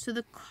 So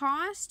the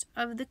cost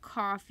of the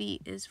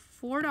coffee is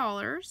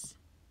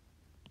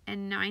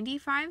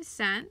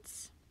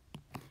 $4.95.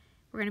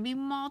 We're going to be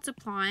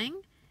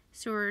multiplying.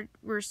 So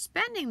we're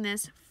spending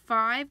this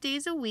 5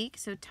 days a week,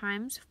 so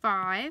times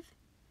 5.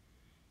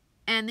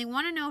 And they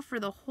want to know for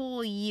the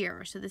whole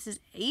year. So this is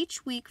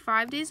each week,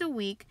 5 days a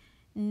week.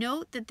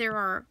 Note that there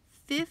are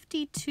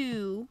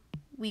 52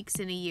 weeks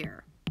in a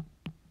year.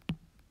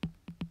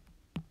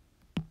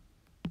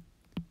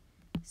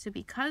 So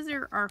because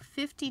there are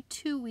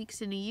 52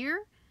 weeks in a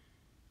year,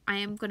 I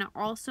am going to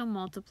also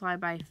multiply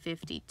by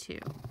 52.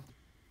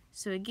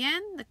 So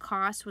again, the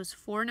cost was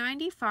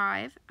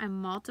 $4.95. I'm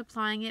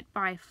multiplying it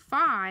by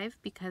 5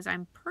 because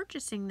I'm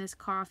purchasing this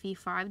coffee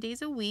 5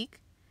 days a week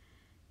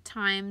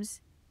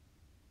times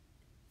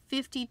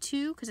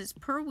 52 because it's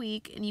per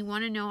week, and you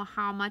want to know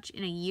how much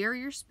in a year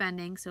you're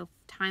spending. So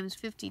times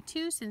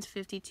 52, since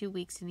 52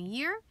 weeks in a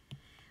year.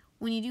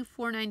 When you do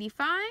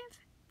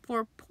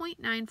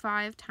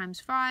 4.95 times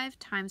 5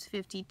 times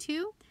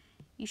 52,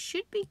 you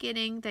should be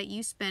getting that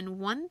you spend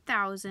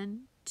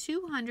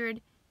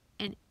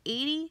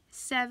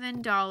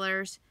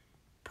 $1,287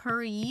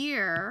 per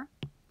year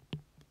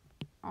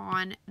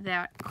on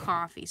that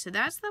coffee. So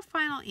that's the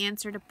final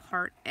answer to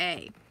part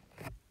A.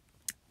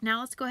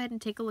 Now let's go ahead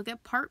and take a look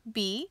at part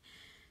B.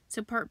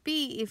 So part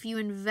B, if you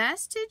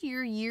invested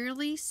your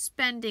yearly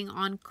spending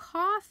on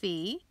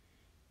coffee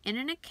in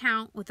an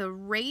account with a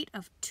rate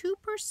of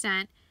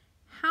 2%,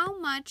 how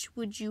much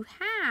would you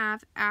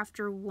have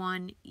after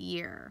 1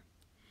 year?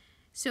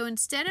 So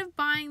instead of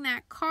buying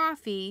that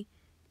coffee,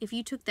 if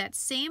you took that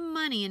same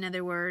money, in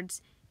other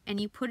words,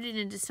 and you put it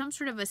into some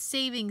sort of a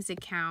savings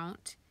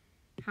account,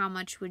 how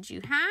much would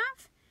you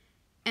have?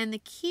 And the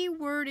key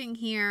wording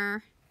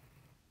here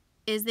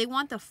is they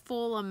want the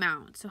full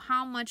amount. So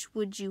how much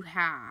would you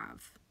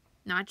have?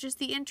 Not just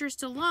the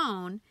interest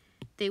alone,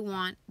 they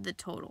want the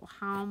total.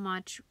 How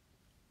much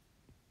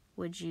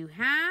would you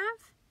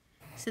have?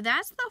 So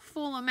that's the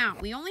full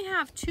amount. We only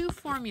have two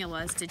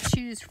formulas to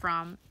choose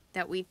from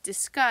that we've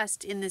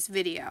discussed in this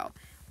video.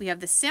 We have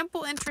the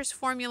simple interest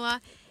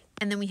formula,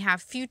 and then we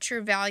have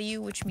future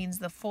value, which means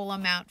the full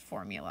amount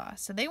formula.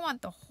 So they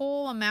want the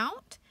whole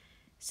amount,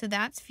 so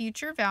that's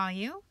future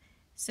value.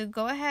 So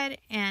go ahead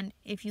and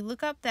if you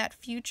look up that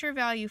future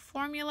value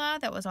formula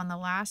that was on the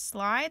last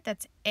slide,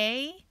 that's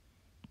A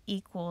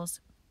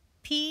equals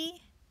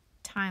P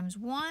times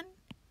 1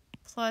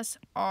 plus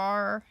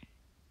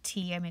RT.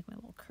 I make my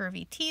little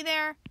curvy T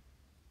there.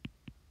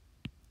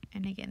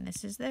 And again,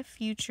 this is the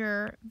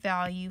future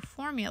value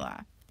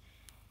formula.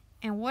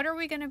 And what are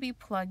we going to be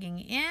plugging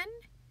in?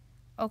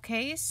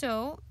 Okay,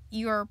 so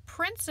your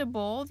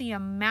principal, the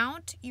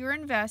amount you're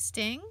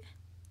investing,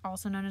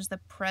 also known as the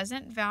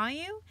present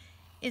value,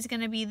 is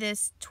going to be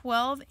this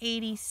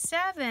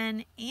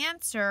 1287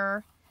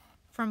 answer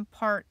from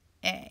part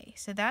A.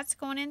 So that's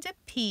going into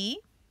P.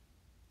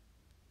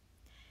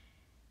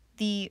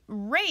 The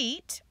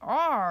rate,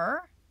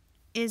 R,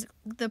 is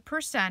the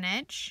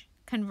percentage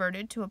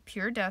converted to a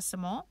pure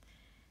decimal.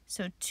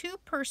 So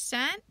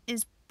 2%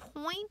 is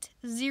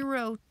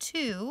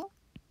 0.02.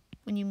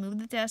 When you move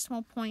the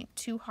decimal point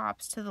 2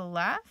 hops to the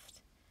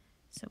left.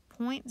 So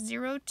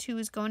 0.02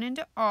 is going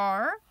into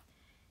R.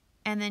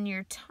 And then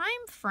your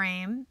time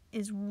frame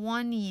is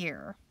 1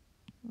 year.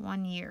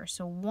 1 year.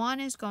 So 1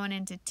 is going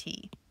into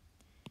T.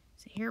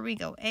 So here we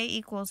go. A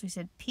equals, we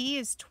said P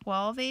is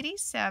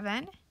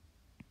 1287,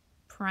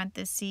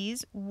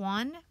 parentheses,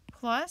 1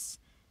 plus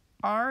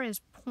R is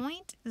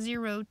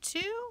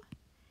 0.02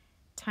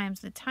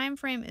 times the time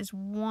frame is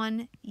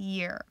 1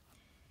 year.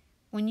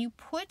 When you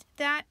put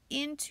that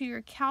into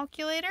your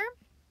calculator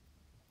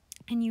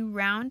and you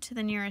round to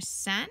the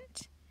nearest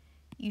cent,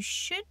 you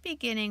should be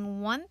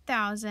getting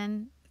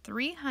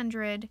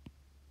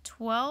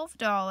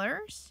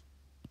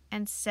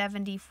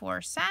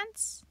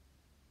 $1,312.74.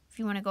 If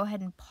you want to go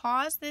ahead and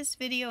pause this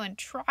video and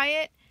try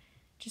it,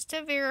 just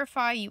to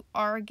verify you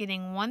are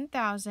getting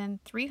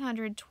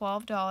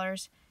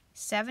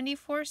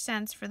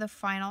 $1,312.74 for the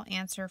final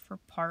answer for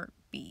part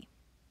B.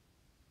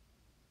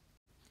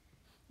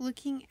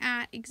 Looking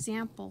at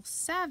example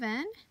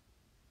 7,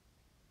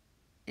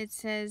 it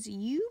says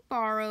you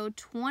borrowed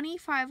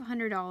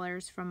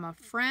 $2,500 from a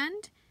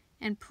friend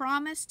and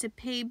promised to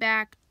pay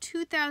back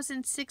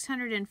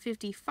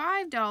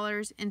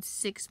 $2,655 in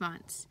 6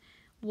 months.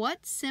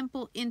 What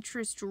simple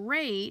interest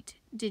rate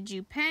did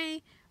you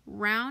pay?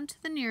 Round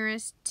to the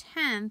nearest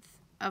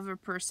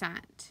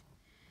 0.1%.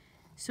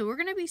 So we're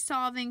going to be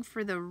solving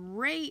for the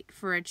rate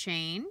for a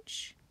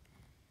change,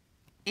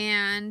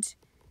 and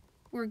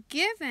we're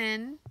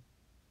given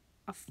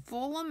a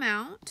full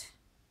amount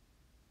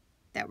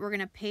that we're going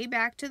to pay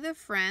back to the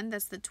friend.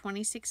 That's the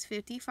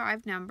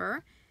 $2,655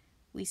 number.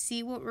 We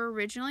see what we're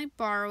originally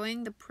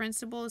borrowing. The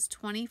principal is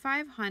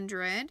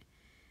 $2,500.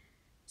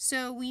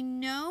 So we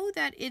know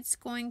that it's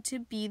going to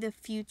be the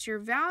future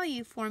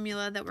value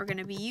formula that we're going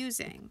to be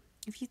using.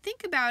 If you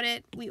think about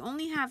it, we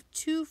only have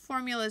two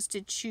formulas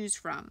to choose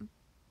from.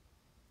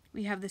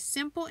 We have the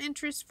simple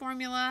interest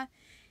formula,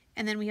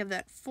 and then we have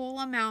that full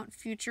amount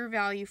future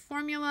value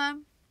formula.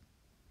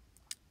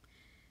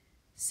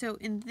 So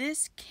in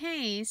this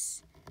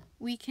case,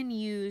 we can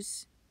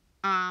use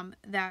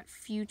that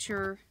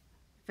future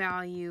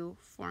value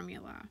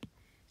formula.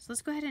 So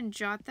let's go ahead and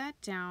jot that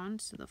down.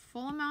 So the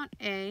full amount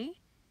A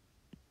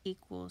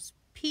equals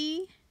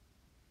P,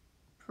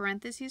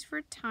 parentheses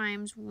for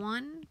times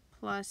 1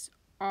 plus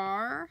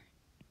R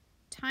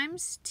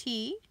times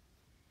T.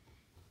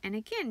 And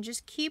again,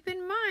 just keep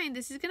in mind,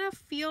 this is going to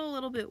feel a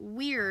little bit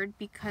weird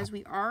because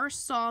we are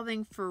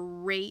solving for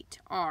rate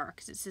R,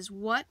 because it says,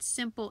 what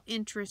simple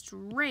interest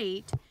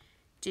rate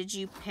did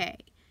you pay?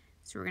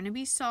 So we're going to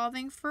be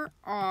solving for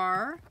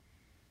R,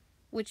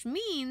 which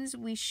means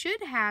we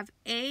should have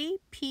A,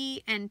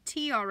 P, and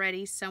T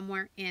already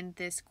somewhere in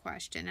this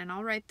question. And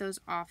I'll write those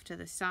off to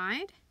the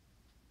side.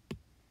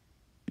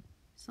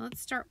 So let's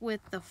start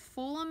with the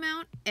full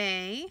amount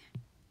A.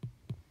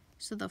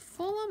 So the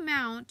full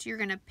amount you're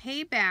going to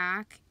pay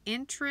back,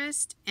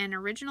 interest and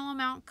original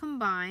amount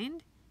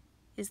combined,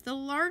 is the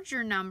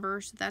larger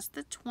number, so that's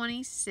the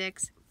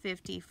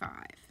 $2,655.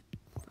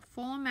 The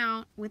full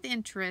amount with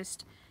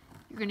interest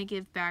you're going to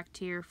give back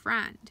to your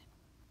friend.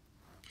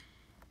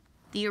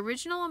 The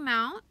original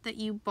amount that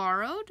you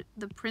borrowed,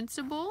 the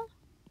principal,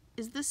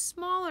 is the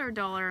smaller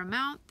dollar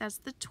amount, that's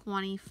the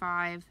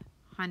 $2,500.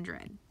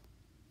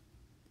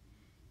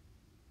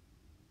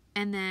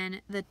 And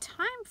then the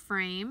time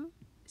frame,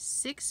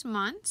 6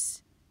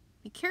 months.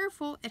 Be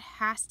careful, it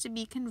has to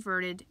be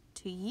converted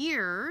to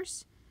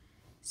years.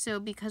 So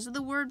because of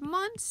the word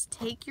months,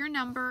 take your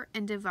number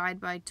and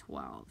divide by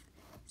 12.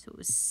 So it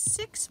was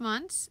 6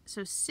 months,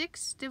 so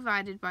 6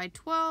 divided by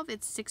 12,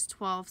 it's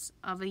 6/12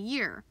 of a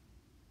year.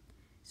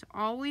 So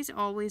always,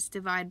 always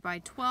divide by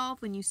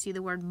 12 when you see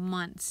the word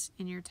months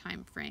in your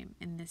time frame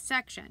in this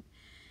section.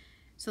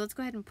 So let's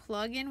go ahead and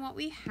plug in what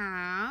we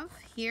have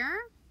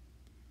here.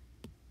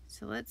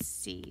 So let's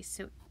see.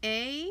 So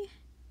A,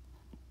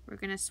 we're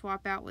going to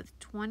swap out with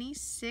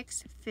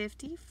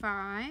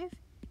 2655.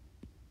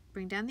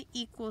 Bring down the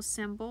equal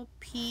symbol.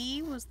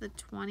 P was the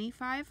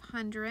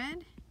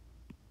 2500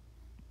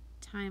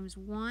 times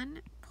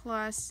 1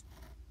 plus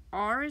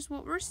R is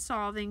what we're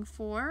solving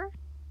for,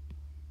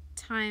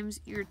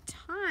 times your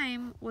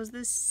time was the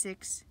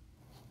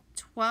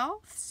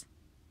 6/12.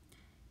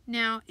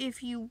 Now,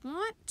 if you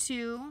wanted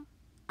to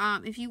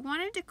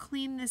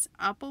clean this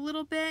up a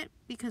little bit,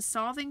 because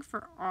solving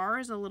for R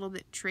is a little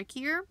bit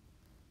trickier,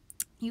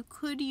 you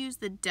could use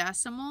the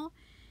decimal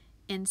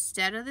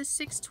instead of the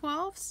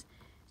 6/12.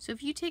 So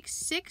if you take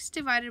 6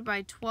 divided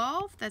by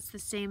 12, that's the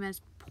same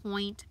as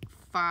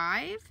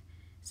 0.5.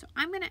 So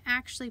I'm going to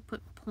actually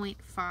put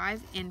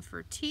 0.5 in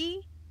for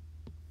T.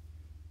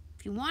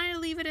 If you wanted to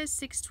leave it as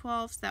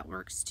 6/12, that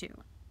works too.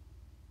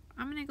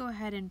 I'm going to go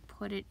ahead and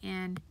put it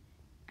in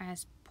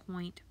as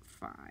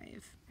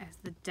 0.5 as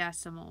the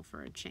decimal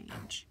for a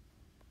change.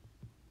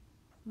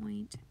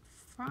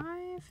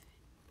 0.5,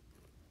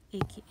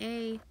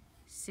 aka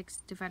 6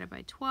 divided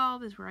by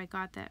 12 is where I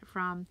got that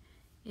from,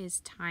 is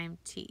time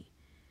T.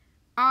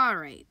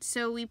 Alright,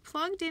 so we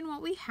plugged in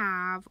what we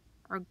have.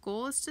 Our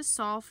goal is to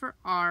solve for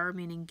R,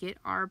 meaning get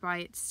R by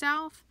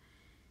itself.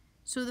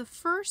 So the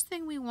first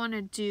thing we want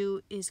to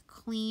do is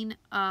clean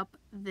up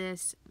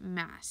this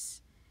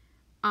mess.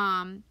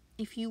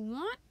 If you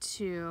want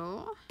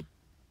to,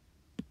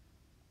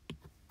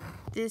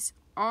 this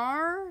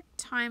R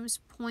times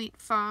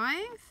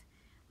 0.5,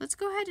 let's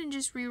go ahead and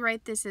just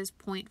rewrite this as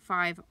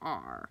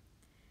 0.5R.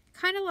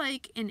 Kind of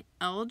like in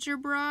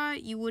algebra,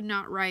 you would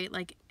not write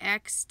like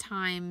x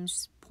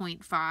times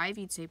 0.5,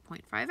 you'd say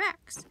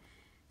 0.5x.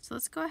 So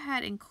let's go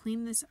ahead and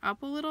clean this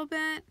up a little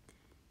bit,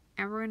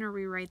 and we're going to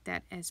rewrite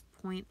that as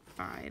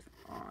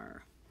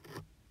 0.5R.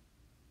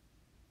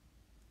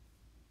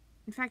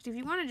 In fact, if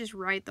you want to just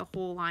write the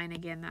whole line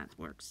again, that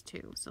works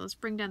too. So let's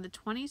bring down the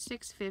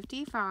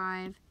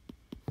 2655,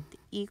 the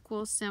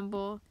equal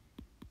symbol,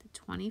 the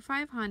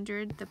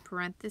 2500, the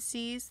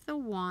parentheses, the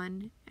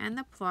 1, and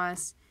the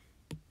plus.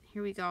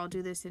 Here we go, I'll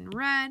do this in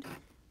red.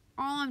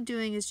 All I'm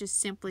doing is just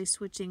simply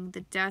switching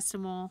the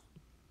decimal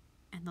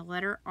and the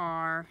letter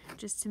R,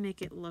 just to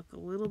make it look a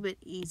little bit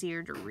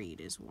easier to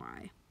read is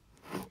why.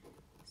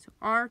 So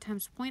R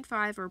times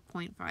 0.5 or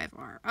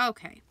 0.5R.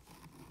 Okay.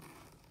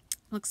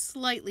 Looks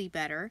slightly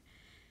better.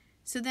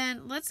 So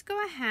then let's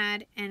go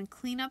ahead and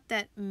clean up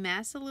that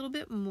mess a little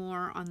bit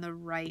more on the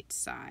right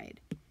side.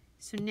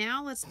 So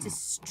now let's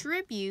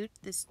distribute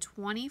this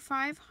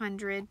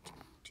 2500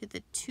 to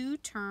the two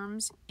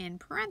terms in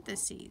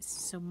parentheses.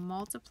 So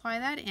multiply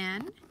that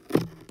in.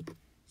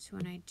 So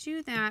when I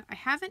do that, I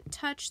haven't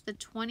touched the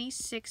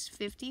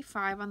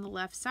 2655 on the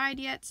left side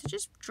yet, so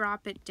just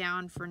drop it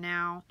down for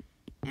now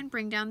and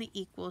bring down the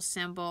equal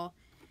symbol.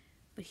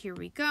 But here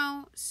we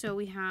go. So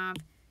we have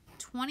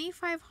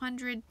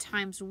 2500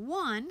 times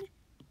 1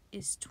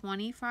 is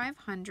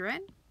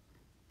 2500.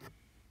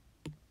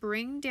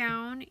 Bring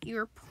down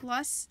your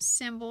plus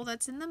symbol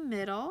that's in the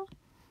middle.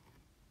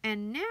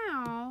 And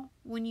now,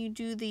 when you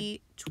do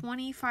the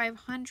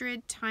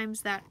 2500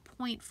 times that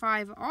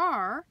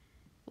 0.5R,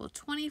 well,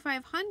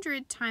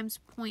 2500 times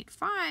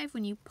 0.5,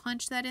 when you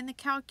punch that in the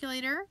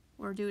calculator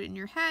or do it in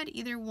your head,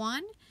 either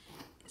one,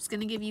 it's going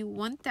to give you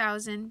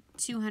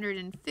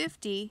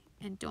 1,250,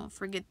 and don't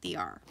forget the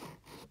R.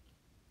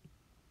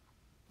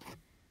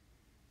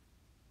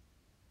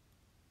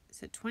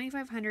 So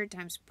 2500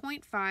 times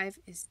 0.5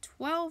 is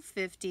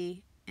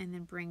 1250, and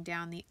then bring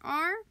down the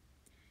R.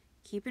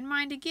 Keep in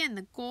mind, again,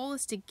 the goal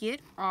is to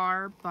get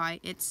R by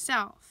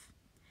itself.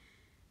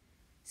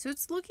 So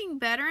it's looking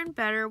better and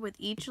better with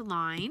each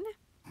line.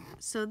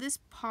 So this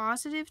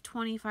positive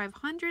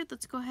 2500,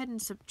 let's go ahead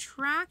and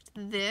subtract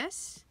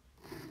this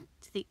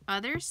to the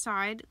other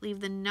side.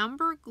 Leave the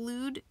number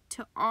glued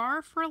to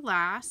R for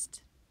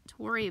last to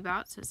worry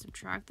about. So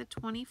subtract the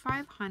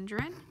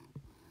 2500.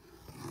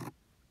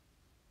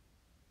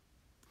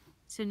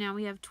 So now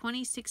we have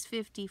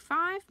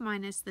 2655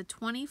 minus the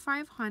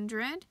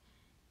 2500.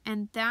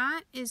 And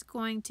that is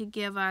going to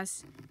give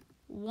us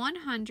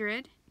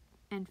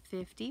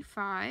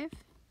 155.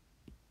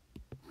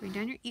 Bring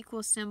down your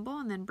equal symbol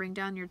and then bring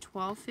down your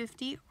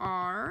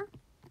 1250R.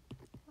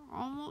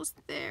 Almost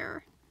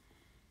there.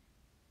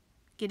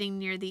 Getting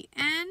near the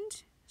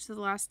end. So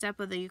the last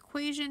step of the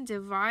equation,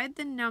 divide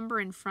the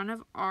number in front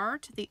of R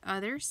to the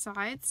other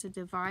side. So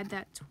divide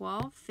that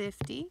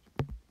 1250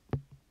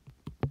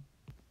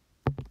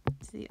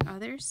 to the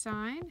other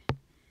side.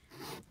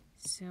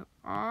 So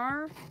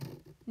R,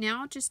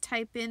 now just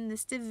type in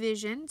this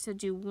division. So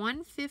do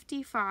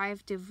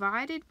 155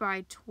 divided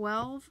by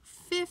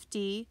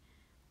 1250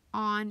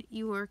 on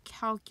your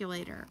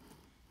calculator.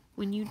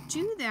 When you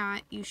do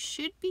that, you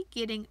should be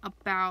getting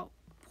about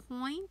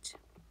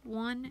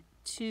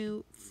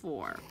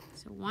 0.124.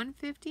 So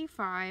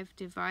 155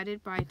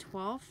 divided by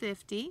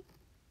 1250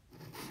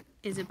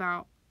 is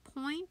about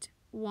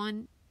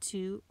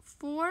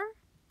 0.124.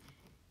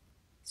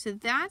 So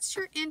that's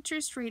your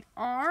interest rate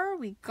R.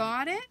 We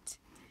got it.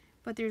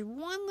 But there's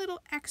one little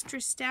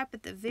extra step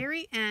at the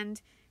very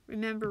end.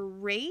 Remember,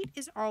 rate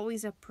is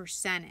always a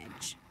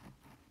percentage.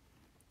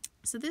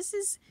 So this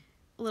is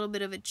a little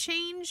bit of a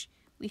change.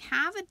 We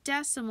have a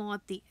decimal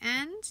at the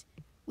end.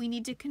 We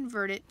need to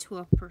convert it to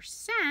a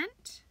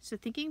percent. So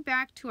thinking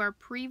back to our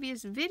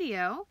previous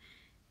video,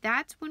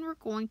 that's when we're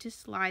going to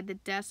slide the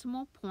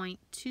decimal point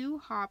 2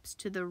 hops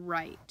to the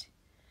right.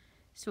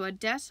 So a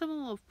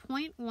decimal of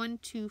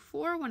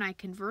 0.124, when I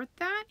convert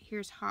that,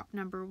 here's hop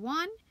number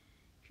 1,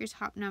 here's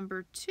hop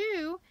number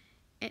 2,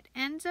 it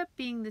ends up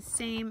being the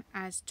same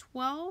as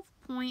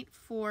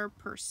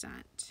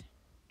 12.4%.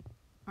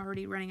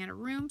 Already running out of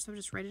room, so I'll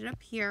just write it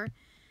up here.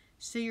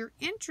 So your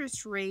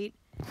interest rate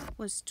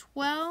was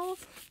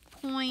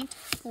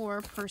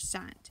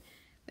 12.4%.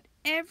 But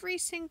every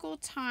single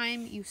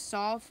time you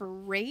solve for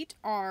rate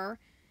R,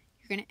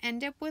 you're going to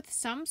end up with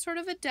some sort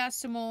of a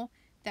decimal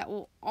that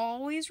will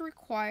always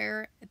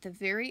require at the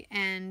very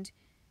end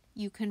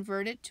you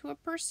convert it to a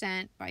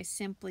percent by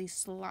simply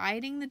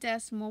sliding the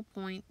decimal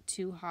point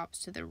 2 hops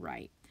to the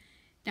right.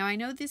 Now I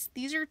know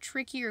these are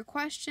trickier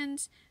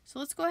questions, so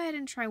let's go ahead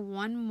and try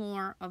one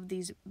more of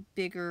these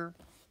bigger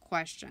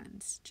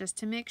questions just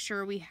to make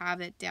sure we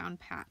have it down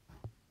pat.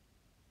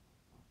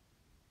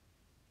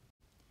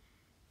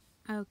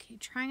 Okay,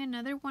 trying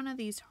another one of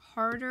these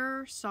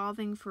harder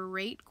solving for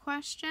rate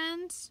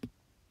questions.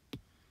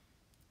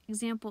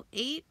 Example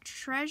 8,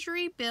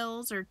 Treasury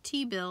bills or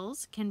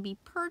T-bills can be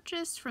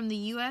purchased from the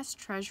U.S.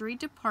 Treasury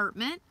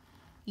Department.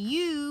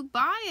 You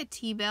buy a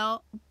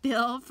T-bill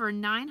for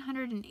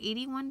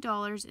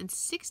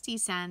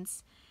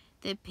 $981.60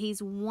 that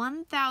pays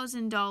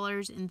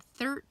 $1,000 in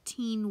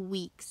 13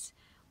 weeks.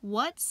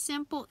 What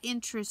simple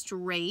interest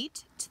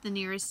rate to the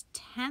nearest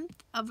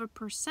tenth of a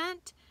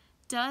percent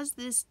does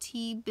this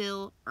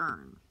T-bill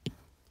earn?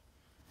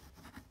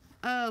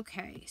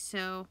 Okay,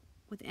 so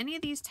with any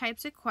of these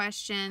types of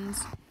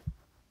questions,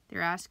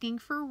 they're asking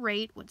for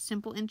rate, what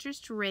simple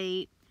interest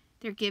rate.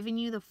 They're giving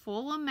you the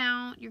full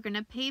amount you're going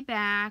to pay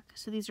back.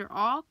 So these are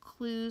all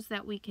clues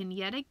that we can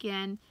yet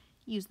again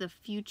use the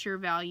future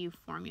value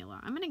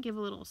formula. I'm going to give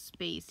a little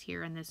space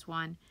here in this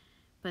one.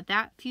 But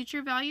that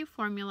future value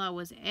formula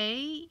was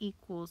A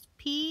equals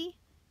P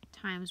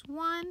times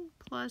 1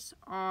 plus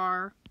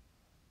RT.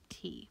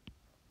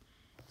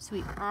 So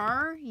we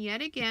are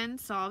yet again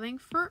solving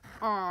for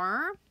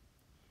R,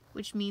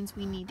 which means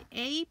we need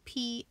A,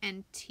 P,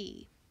 and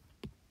T.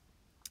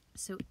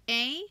 So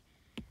A,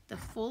 the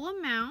full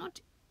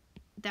amount,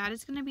 that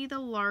is going to be the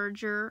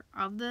larger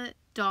of the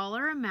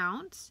dollar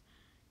amounts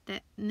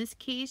that in this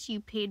case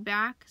you paid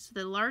back. So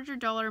the larger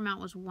dollar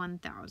amount was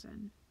 $1,000.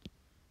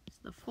 So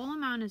the full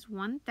amount is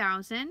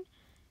 $1,000.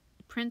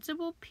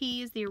 Principal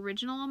P is the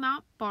original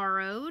amount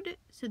borrowed.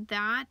 So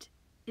that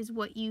is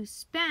what you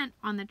spent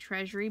on the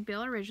Treasury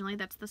bill originally.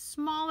 That's the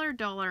smaller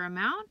dollar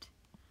amount.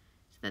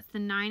 So that's the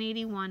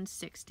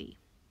 $981.60.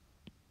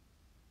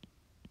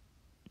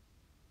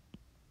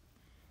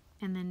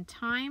 And then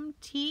time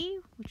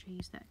T, which I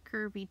use that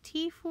curvy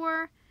T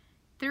for,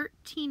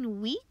 13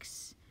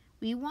 weeks.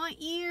 We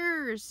want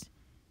years.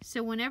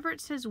 So whenever it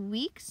says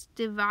weeks,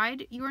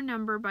 divide your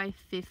number by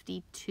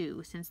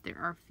 52, since there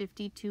are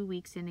 52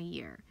 weeks in a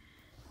year.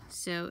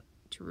 So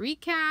to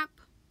recap,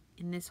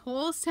 in this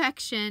whole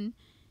section,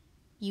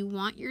 you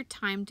want your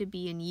time to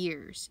be in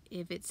years.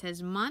 If it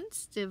says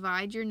months,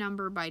 divide your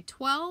number by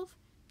 12.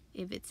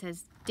 If it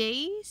says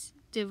days,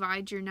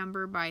 divide your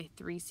number by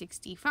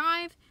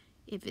 365.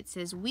 If it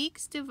says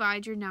weeks,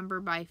 divide your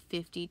number by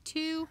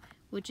 52,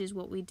 which is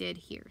what we did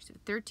here. So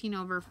 13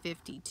 over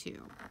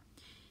 52.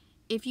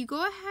 If you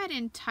go ahead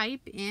and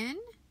type in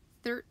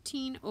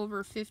 13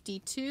 over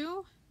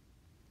 52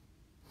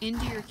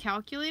 into your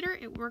calculator,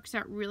 it works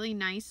out really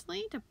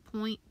nicely to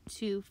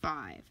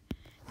 0.25.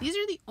 These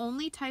are the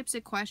only types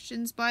of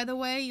questions, by the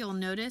way, you'll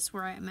notice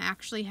where I'm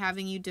actually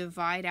having you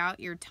divide out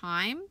your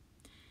time.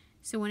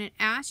 So when it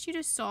asks you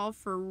to solve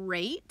for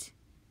rate,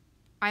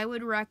 I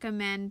would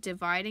recommend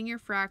dividing your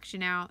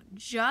fraction out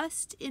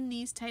just in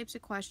these types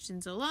of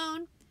questions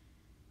alone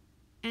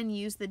and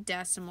use the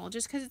decimal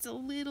just because it's a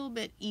little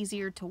bit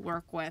easier to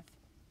work with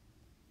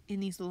in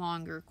these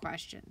longer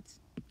questions.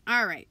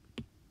 All right,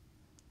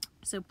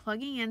 so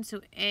plugging in,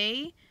 so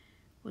A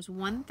was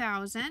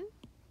 1,000.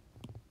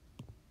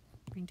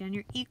 Bring down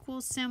your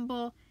equal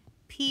symbol.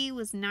 P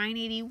was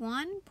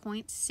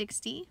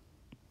 981.60.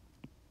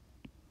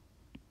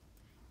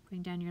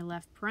 Bring down your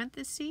left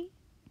parenthesis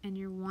and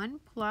your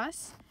 1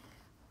 plus.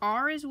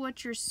 R is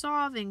what you're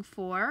solving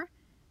for,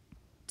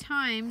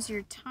 times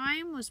your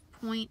time was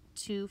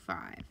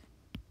 0.25.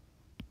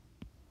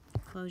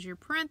 Close your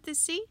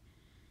parenthesis.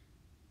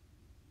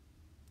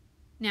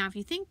 Now, if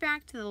you think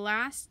back to the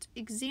last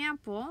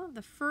example,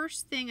 the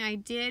first thing I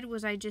did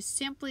was I just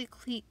simply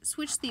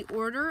switched the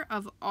order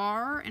of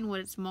R and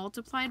what it's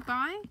multiplied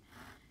by.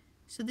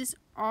 So this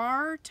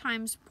R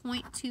times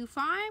 0.25,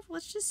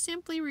 let's just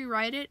simply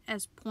rewrite it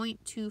as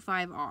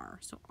 0.25R.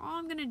 So all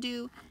I'm going to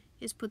do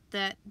is put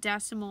that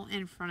decimal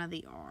in front of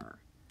the R.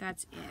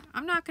 That's it.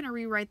 I'm not going to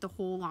rewrite the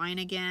whole line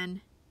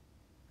again.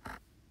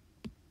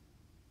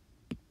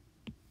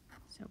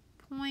 So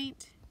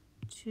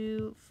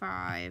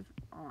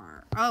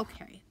 0.25R.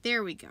 Okay,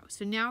 there we go.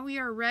 So now we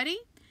are ready.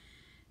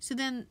 So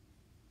then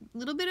a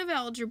little bit of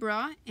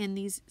algebra and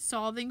these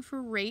solving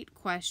for rate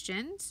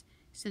questions.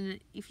 So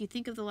if you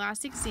think of the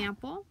last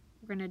example,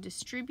 we're going to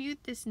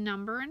distribute this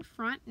number in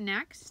front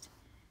next.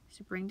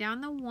 So bring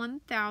down the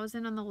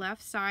 1,000 on the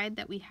left side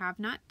that we have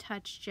not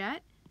touched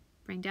yet.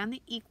 Bring down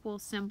the equal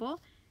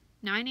symbol.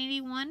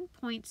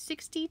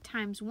 981.60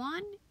 times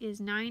 1 is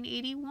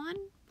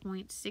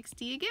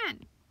 981.60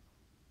 again.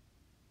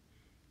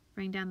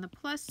 Bring down the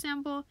plus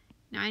symbol.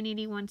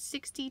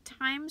 981.60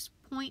 times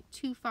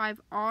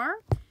 0.25R.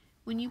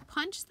 When you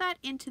punch that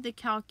into the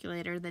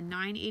calculator, the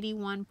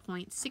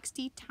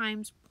 981.60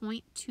 times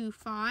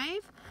 0.25,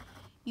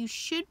 you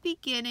should be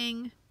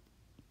getting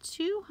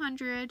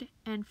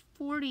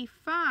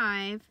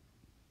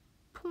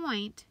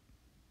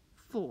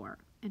 245.4.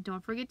 And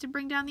don't forget to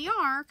bring down the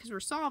R because we're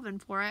solving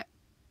for it.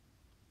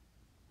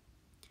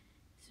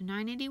 So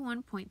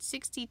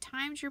 981.60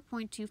 times your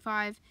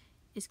 0.25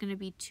 is going to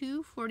be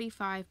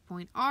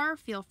 245.R.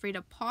 Feel free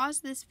to pause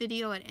this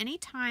video at any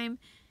time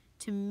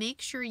to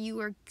make sure you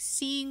are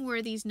seeing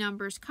where these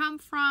numbers come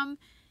from.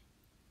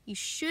 You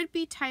should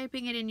be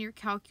typing it in your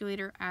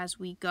calculator as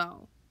we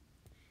go.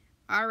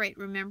 All right,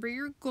 remember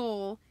your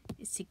goal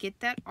is to get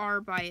that R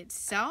by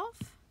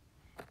itself.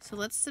 So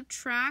let's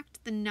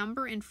subtract the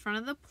number in front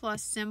of the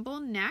plus symbol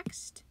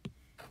next.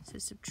 So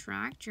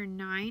subtract your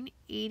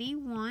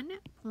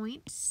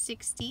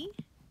 981.60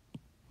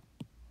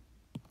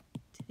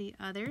 to the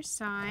other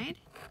side.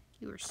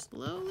 You are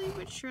slowly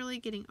but surely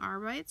getting R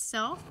by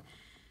itself.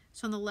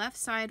 So on the left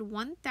side,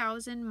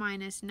 1,000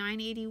 minus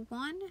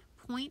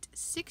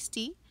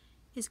 981.60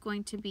 is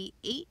going to be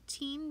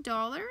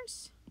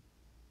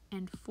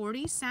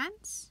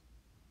 $18.40.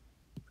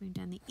 Bring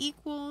down the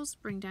equals,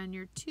 bring down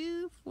your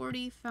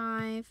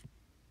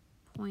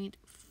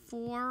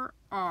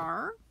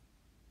 245.4R.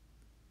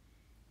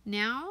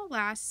 Now,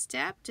 last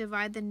step,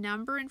 divide the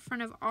number in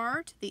front of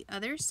R to the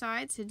other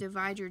side. So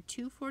divide your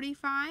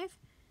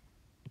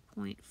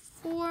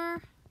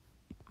 245.4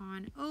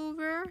 on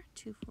over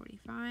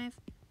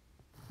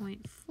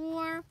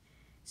 245.4.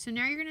 So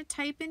now you're going to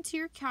type into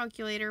your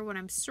calculator what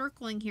I'm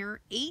circling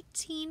here,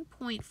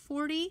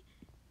 18.40.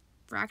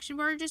 Fraction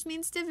bar just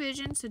means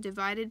division, so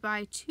divided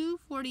by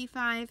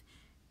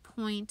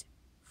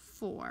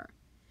 245.4.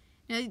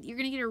 Now you're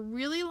going to get a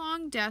really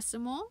long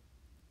decimal.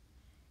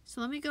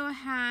 So let me go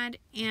ahead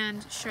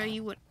and show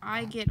you what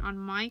I get on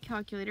my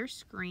calculator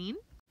screen.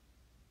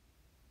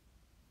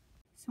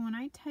 So when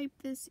I type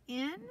this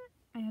in,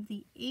 I have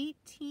the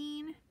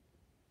 18.4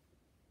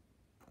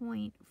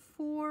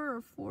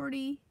 or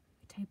 40,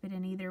 type it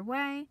in either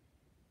way,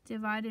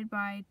 divided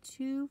by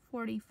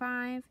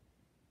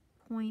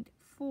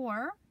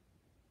 245.4,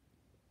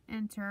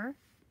 enter.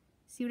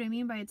 See what I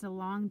mean by it's a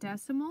long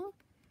decimal?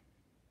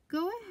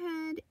 Go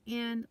ahead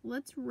and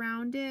let's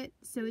round it.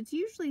 So it's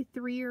usually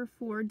 3 or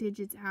 4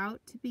 digits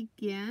out to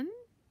begin.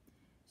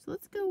 So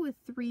let's go with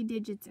 3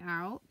 digits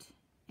out,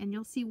 and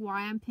you'll see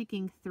why I'm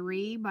picking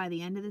 3 by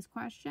the end of this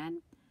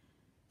question.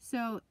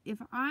 So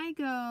if I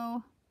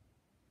go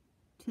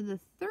to the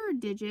third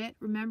digit,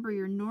 remember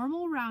your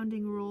normal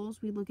rounding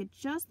rules, we look at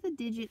just the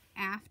digit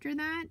after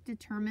that,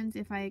 determines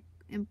if I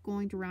am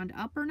going to round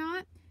up or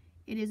not.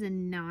 It is a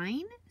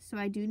 9, so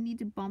I do need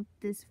to bump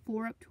this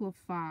 4 up to a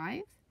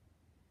 5.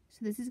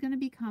 So this is going to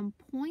become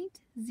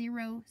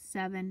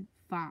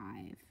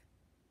 0.075.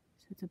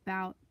 So it's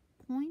about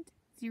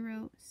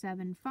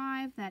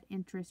 0.075, that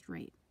interest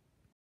rate.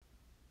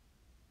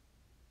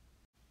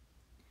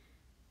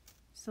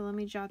 So let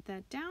me jot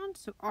that down.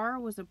 So R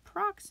was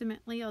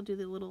approximately, I'll do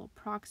the little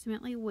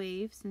approximately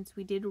wave since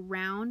we did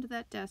round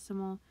that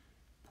decimal,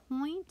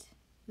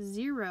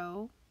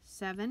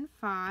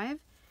 0.075.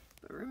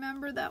 But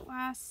remember that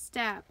last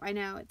step. I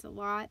know it's a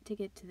lot to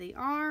get to the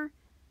R,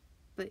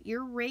 but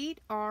your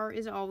rate R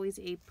is always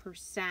a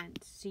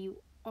percent. So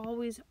you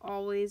always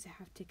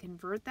have to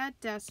convert that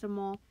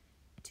decimal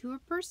to a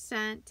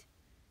percent.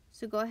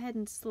 So go ahead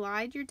and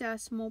slide your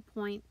decimal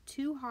point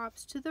 2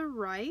 hops to the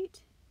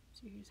right.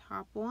 So here's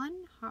hop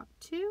 1, hop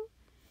 2,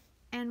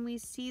 and we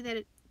see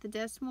that the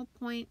decimal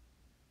point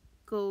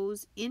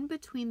goes in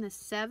between the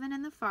 7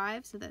 and the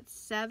 5, so that's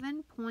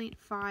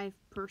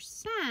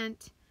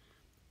 7.5%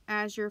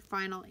 as your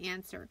final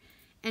answer.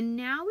 And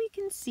now we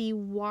can see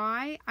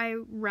why I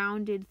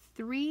rounded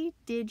 3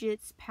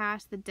 digits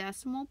past the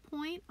decimal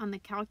point on the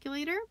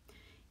calculator.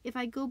 If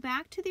I go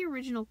back to the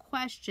original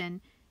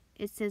question,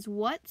 it says,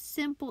 what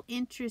simple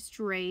interest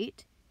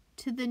rate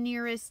to the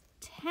nearest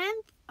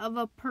 10th of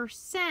a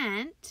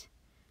percent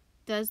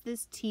does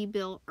this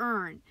T-bill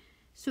earn?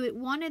 So it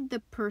wanted the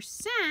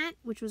percent,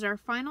 which was our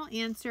final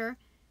answer,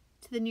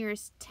 to the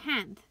nearest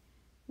 10th,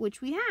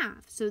 which we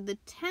have. So the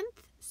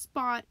 10th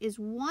spot is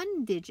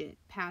 1 digit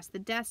past the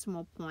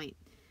decimal point.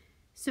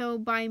 So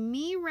by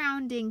me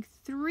rounding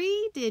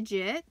 3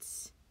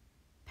 digits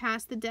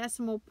past the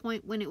decimal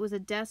point when it was a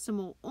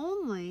decimal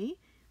only,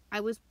 I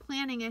was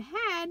planning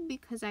ahead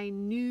because I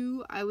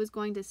knew I was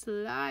going to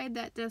slide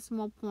that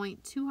decimal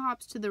point 2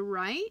 hops to the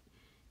right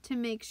to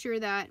make sure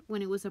that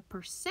when it was a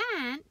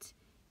percent,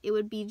 it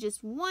would be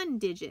just 1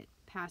 digit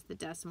past the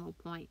decimal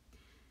point.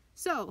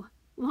 So,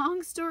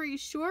 long story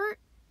short,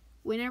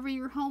 whenever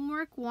your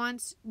homework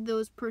wants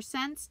those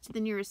percents to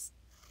the nearest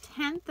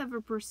tenth of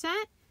a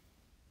percent,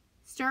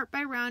 start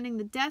by rounding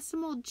the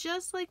decimal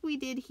just like we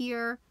did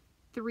here,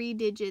 3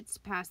 digits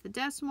past the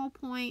decimal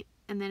point,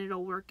 and then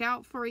it'll work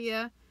out for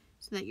you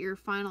so that your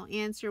final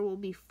answer will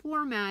be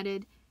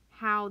formatted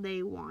how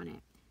they want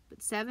it. But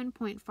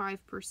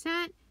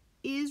 7.5%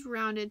 is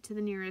rounded to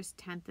the nearest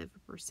tenth of a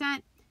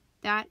percent.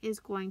 That is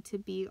going to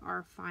be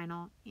our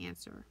final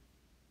answer.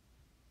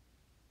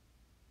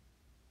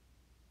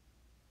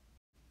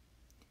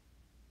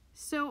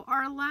 So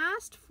our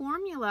last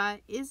formula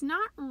is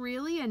not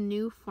really a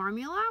new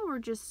formula. We're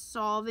just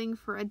solving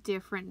for a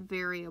different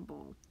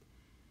variable.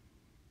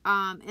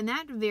 And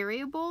that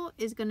variable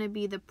is going to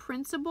be the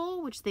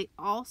principal, which they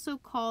also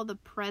call the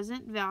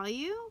present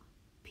value,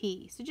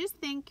 P. So just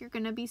think you're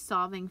going to be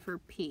solving for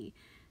P.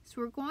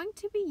 So we're going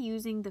to be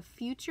using the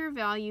future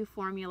value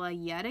formula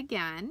yet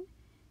again,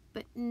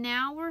 but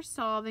now we're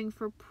solving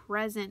for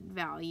present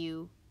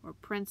value or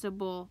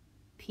principal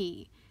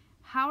P.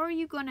 How are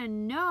you going to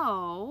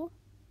know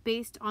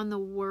based on the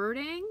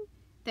wording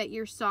that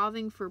you're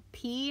solving for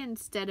P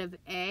instead of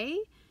A?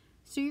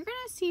 So you're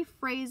going to see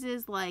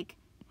phrases like,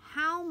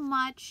 how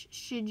much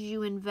should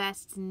you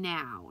invest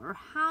now? Or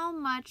how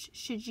much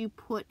should you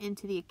put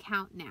into the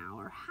account now?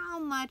 Or how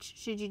much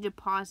should you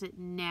deposit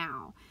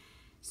now?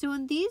 So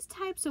in these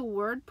types of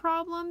word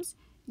problems,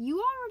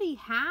 you already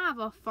have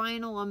a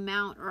final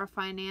amount or a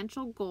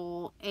financial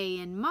goal A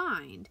in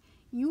mind.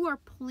 You are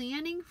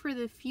planning for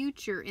the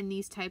future in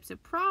these types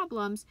of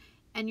problems,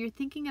 and you're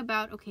thinking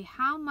about, okay,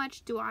 how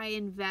much do I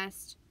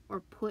invest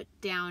or put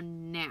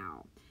down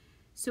now?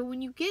 So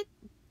when you get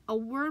a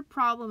word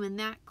problem in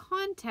that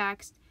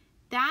context,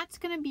 that's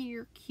going to be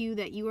your cue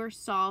that you are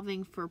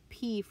solving for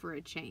P for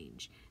a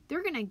change.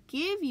 They're going to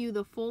give you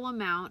the full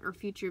amount or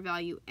future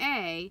value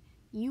A.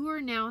 You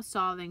are now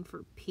solving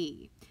for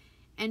P.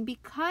 And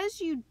because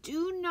you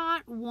do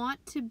not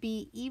want to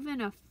be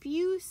even a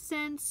few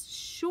cents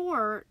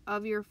short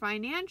of your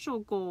financial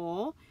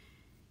goal,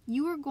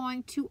 you are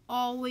going to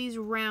always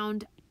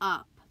round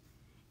up.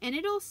 And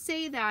it'll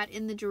say that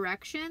in the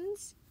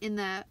directions in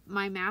the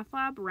My Math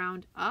Lab,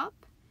 round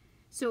up.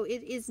 So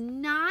it is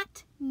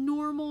not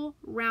normal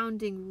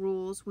rounding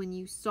rules when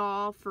you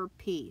solve for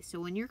P. So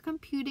when you're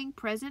computing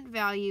present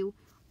value,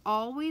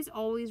 always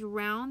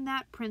round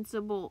that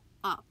principal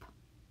up.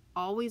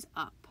 Always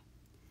up.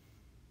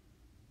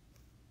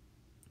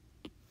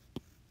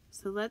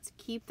 So let's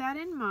keep that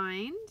in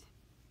mind.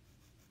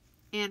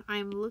 And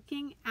I'm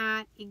looking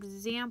at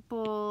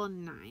example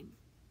 9.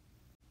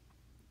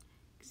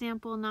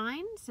 Example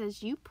 9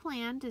 says you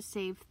plan to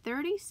save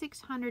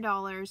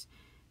 $3,600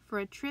 for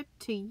a trip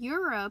to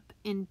Europe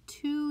in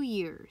 2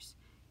 years.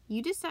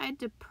 You decide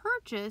to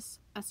purchase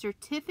a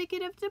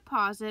certificate of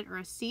deposit or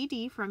a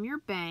CD from your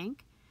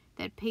bank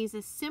that pays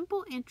a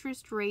simple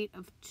interest rate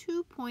of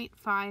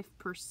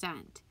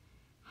 2.5%.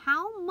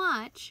 How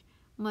much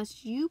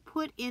must you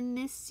put in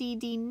this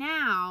CD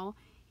now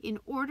in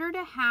order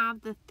to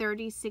have the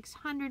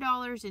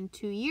 $3,600 in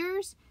 2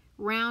 years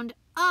round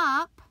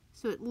up,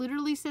 so it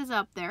literally says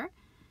up there,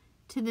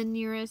 to the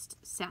nearest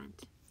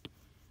cent?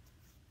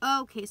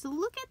 Okay, so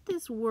look at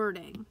this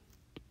wording.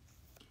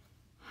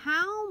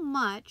 How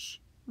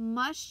much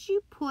must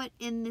you put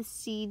in the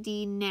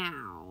CD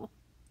now?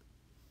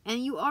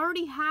 And you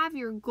already have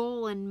your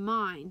goal in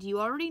mind. You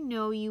already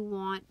know you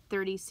want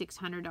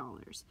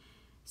 $3,600.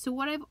 So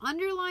what I've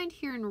underlined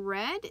here in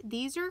red,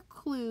 these are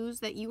clues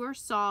that you are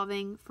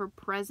solving for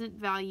present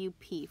value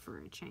P for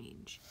a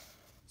change.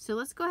 So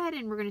let's go ahead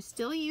and we're going to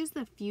still use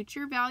the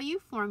future value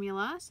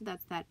formula. So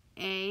that's that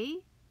A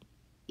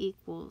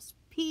equals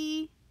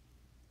P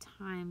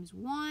times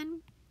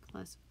 1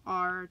 plus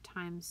R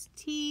times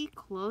T,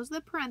 close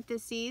the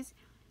parentheses.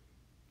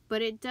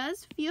 But it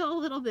does feel a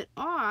little bit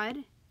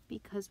odd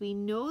because we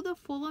know the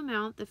full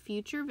amount, the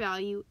future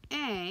value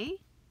A,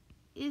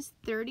 is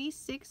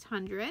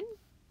 $3,600.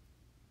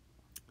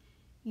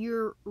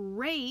 Your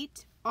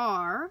rate,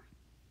 R,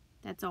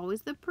 that's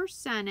always the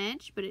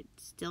percentage, but it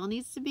still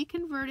needs to be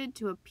converted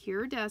to a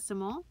pure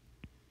decimal.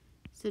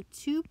 So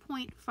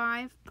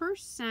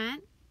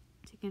 2.5%,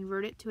 to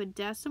convert it to a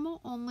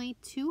decimal only,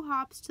 2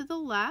 hops to the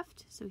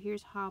left. So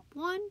here's hop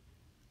 1,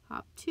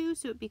 hop 2,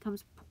 so it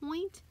becomes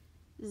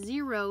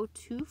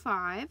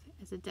 0.025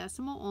 as a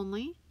decimal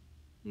only.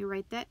 We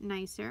write that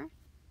nicer.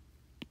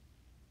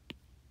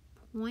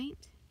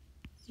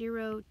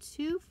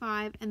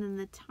 0.025, and then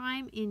the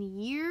time in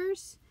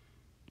years,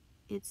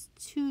 it's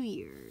 2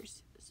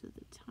 years. So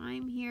the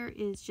time here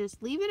is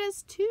just leave it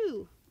as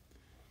 2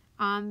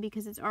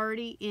 because it's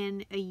already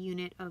in a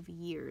unit of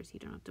years. You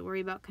don't have to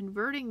worry about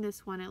converting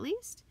this one at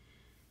least.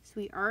 So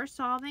we are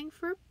solving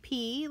for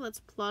P.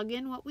 Let's plug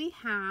in what we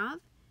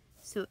have.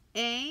 So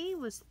A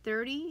was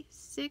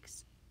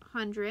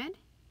 3,600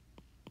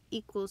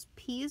 equals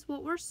P is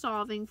what we're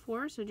solving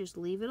for, so just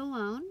leave it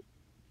alone.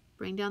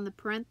 Bring down the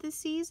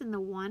parentheses and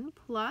the 1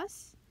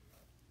 plus.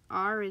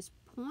 R is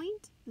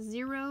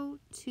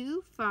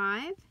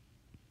 0.025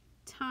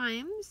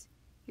 times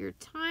your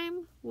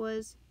time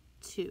was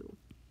 2.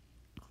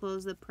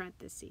 Close the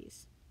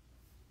parentheses.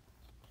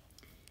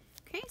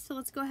 Okay, so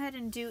let's go ahead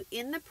and do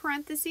in the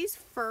parentheses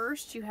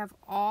first. You have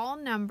all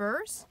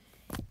numbers.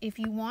 If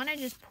you want to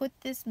just put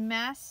this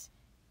mess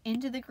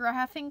into the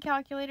graphing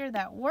calculator,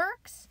 that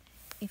works.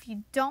 If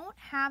you don't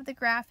have the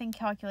graphing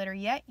calculator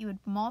yet, you would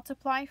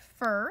multiply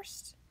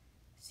first.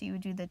 So you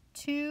would do the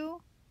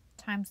 2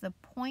 times the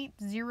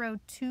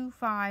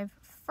 0.025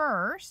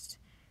 first,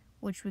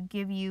 which would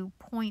give you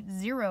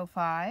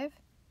 0.05.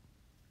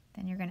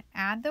 Then you're going to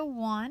add the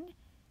 1.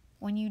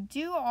 When you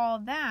do all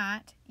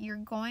that, you're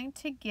going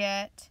to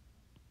get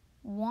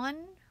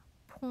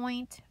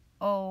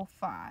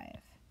 1.05.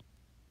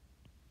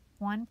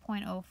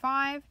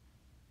 1.05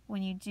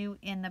 when you do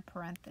in the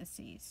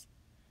parentheses.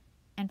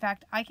 In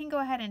fact, I can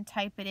go ahead and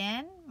type it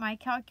in my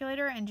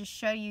calculator and just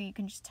show you. You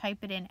can just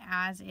type it in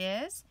as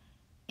is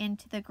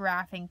into the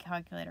graphing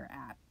calculator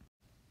app.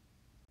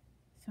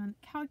 So in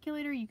the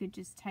calculator, you could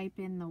just type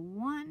in the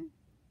 1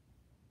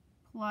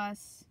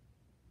 plus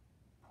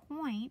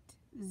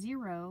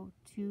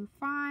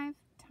 0.025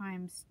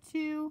 times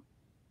 2,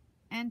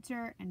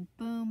 enter, and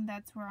boom,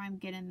 that's where I'm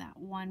getting that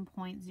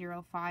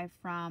 1.05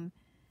 from.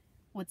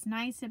 What's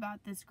nice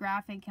about this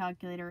graphing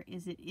calculator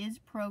is it is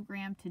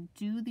programmed to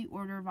do the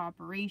order of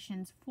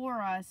operations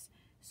for us,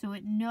 so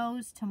it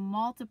knows to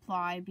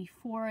multiply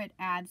before it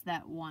adds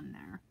that 1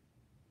 there.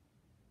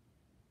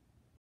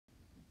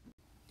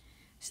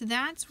 So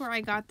that's where I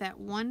got that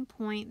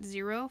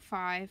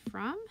 1.05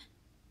 from.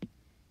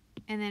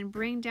 And then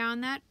bring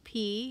down that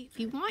P. If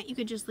you want, you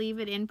could just leave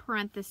it in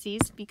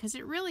parentheses because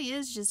it really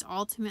is just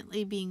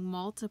ultimately being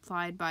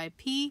multiplied by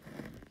P.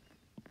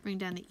 Bring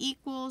down the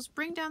equals.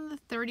 Bring down the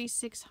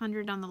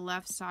 3,600 on the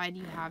left side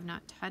you have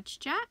not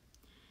touched yet.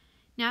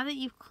 Now that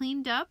you've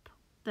cleaned up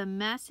the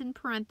mess in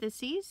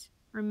parentheses,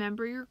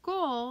 remember your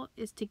goal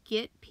is to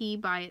get P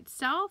by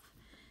itself.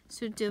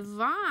 So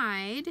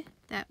divide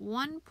that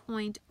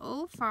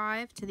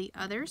 1.05 to the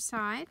other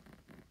side.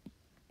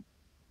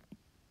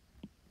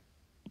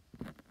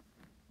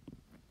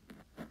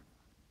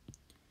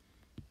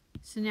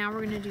 So now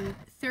we're going to do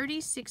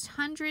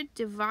 3,600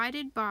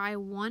 divided by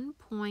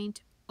 1.05.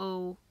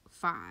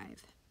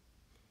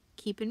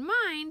 Keep in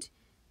mind,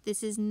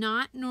 this is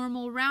not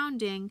normal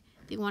rounding.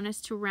 They want us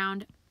to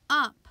round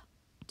up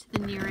to the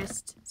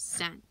nearest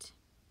cent.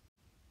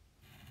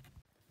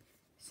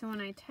 So when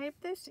I type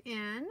this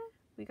in,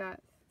 we got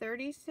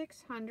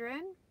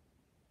 3,600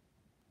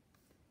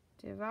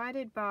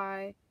 divided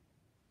by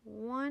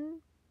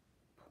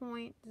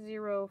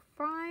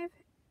 1.05,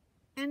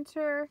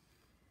 enter.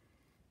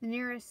 The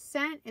nearest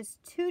cent is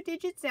 2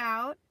 digits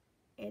out.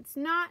 It's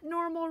not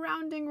normal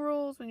rounding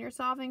rules when you're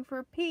solving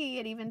for P.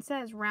 It even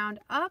says round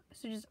up,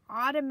 so just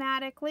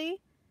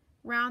automatically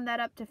round that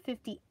up to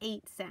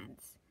 58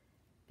 cents.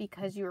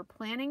 Because you're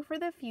planning for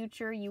the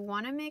future, you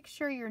want to make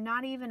sure you're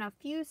not even a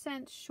few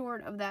cents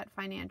short of that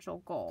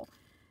financial goal.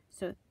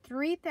 So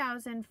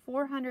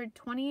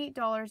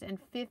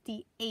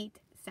 $3,428.58.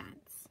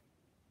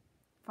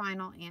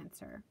 Final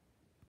answer.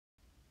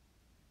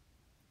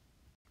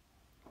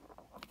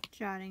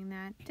 Jotting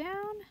that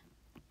down.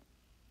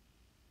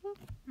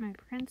 My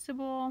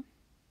principal.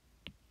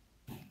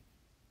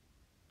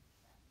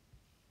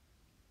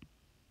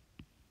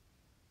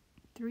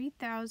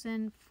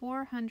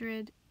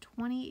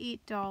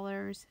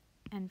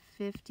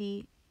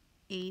 $3,428.58.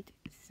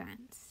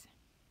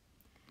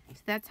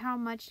 So that's how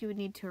much you would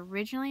need to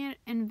originally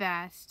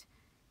invest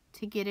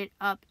to get it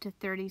up to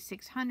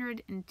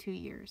 $3,600 in 2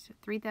 years. So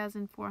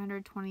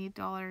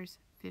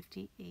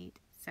 $3,428.58.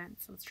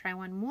 Let's try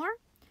one more.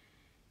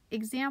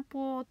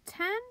 Example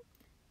 10,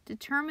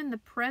 determine the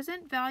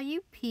present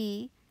value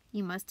P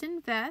you must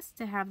invest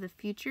to have the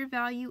future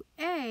value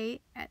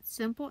A at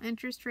simple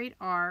interest rate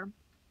R.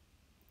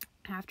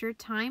 After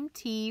time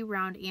T,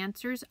 round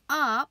answers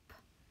up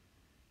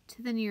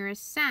to the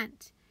nearest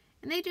cent.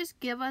 And they just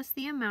give us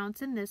the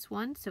amounts in this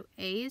one. So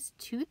A is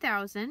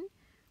 2,000,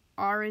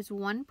 R is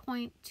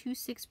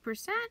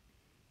 1.26%,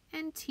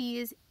 and T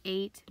is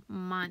 8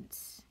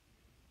 months.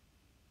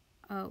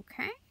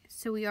 Okay.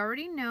 So we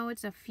already know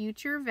it's a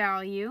future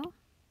value,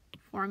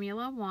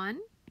 formula 1.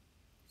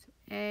 So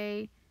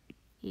A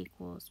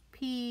equals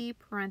P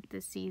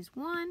parentheses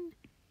 1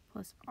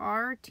 plus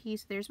RT.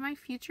 So there's my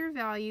future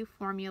value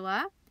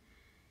formula.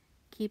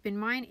 Keep in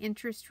mind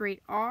interest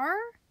rate R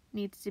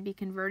needs to be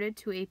converted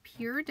to a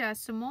pure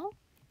decimal.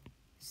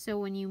 So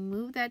when you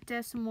move that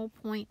decimal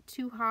point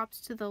 2 hops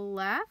to the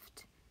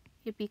left,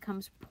 it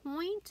becomes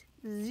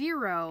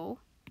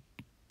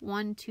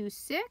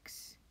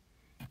 0.0126.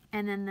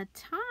 And then the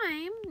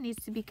time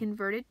needs to be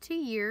converted to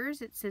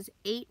years. It says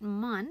 8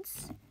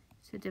 months.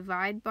 So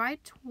divide by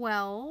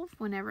 12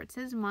 whenever it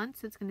says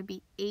months. It's going to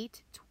be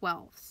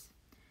 8/12.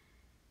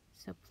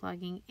 So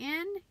plugging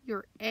in,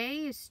 your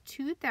A is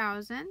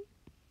 2,000.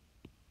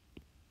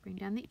 Bring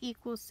down the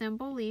equal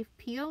symbol, leave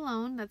P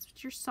alone, that's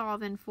what you're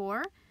solving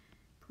for.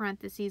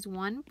 Parentheses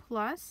 1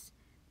 plus,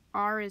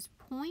 R is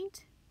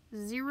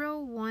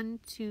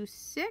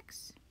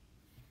 0.0126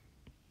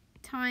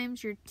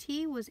 times your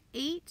T was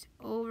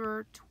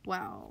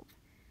 8/12.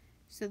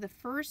 So the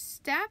first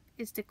step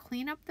is to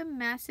clean up the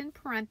mess in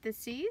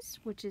parentheses,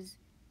 which is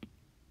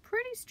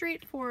pretty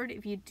straightforward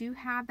if you do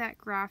have that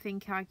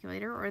graphing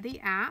calculator or the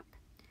app.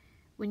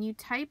 When you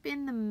type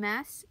in the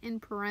mess in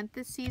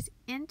parentheses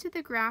into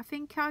the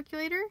graphing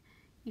calculator,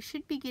 you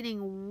should be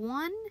getting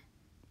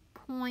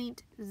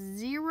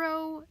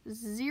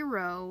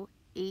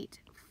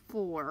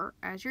 1.0084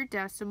 as your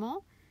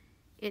decimal.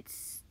 It's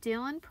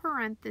still in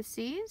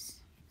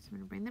parentheses, so I'm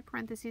going to bring the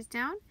parentheses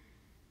down.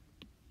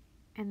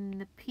 And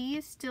the P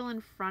is still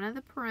in front of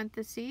the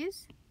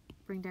parentheses.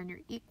 Bring down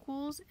your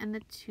equals and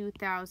the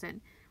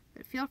 2,000.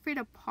 But feel free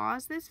to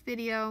pause this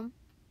video.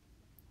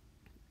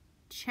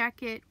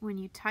 Check it when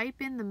you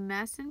type in the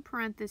mess in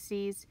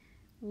parentheses.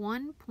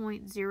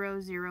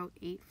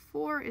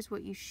 1.0084 is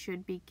what you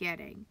should be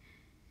getting.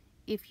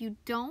 If you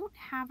don't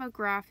have a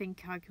graphing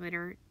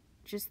calculator,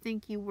 just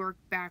think you work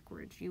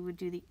backwards. You would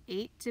do the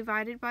 8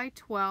 divided by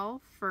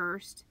 12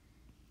 first,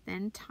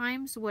 then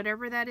times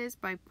whatever that is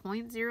by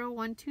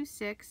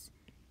 0.0126,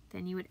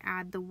 then you would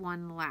add the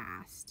 1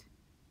 last.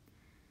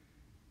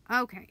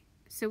 Okay,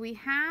 so we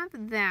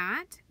have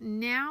that.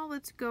 Now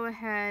let's go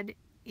ahead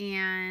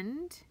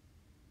and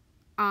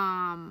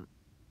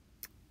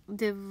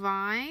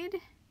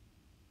divide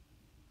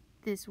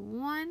this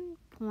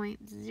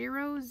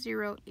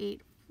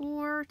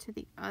 1.0084 to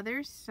the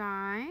other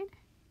side.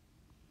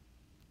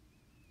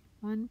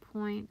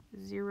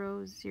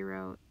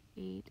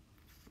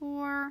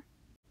 1.0084.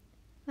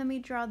 Let me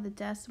draw the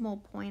decimal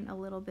point a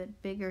little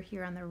bit bigger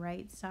here on the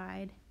right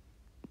side.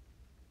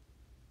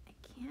 I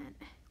can't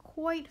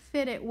quite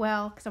fit it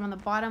well because I'm on the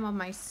bottom of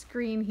my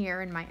screen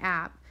here in my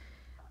app,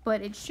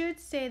 but it should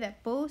say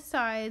that both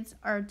sides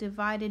are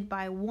divided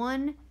by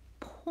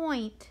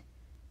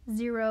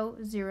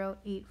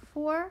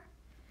 1.0084.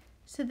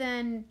 So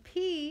then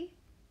P,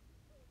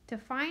 to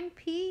find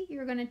P,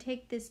 you're going to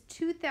take this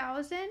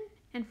 2,000,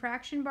 and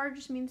fraction bar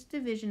just means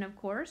division, of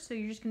course. So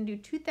you're just going to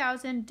do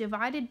 2,000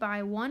 divided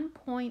by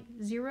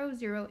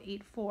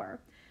 1.0084.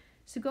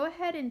 So go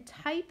ahead and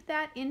type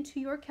that into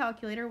your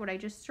calculator, what I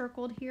just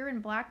circled here in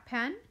black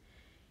pen.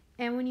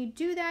 And when you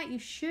do that, you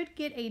should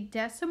get a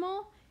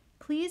decimal.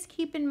 Please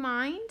keep in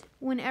mind,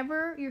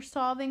 whenever you're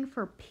solving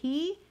for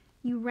P,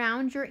 you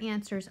round your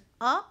answers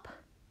up.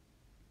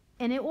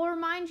 And it will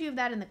remind you of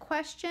that in the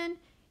question.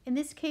 In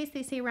this case,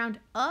 they say round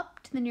up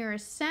to the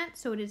nearest cent,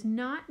 so it is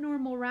not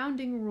normal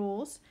rounding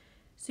rules.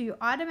 So you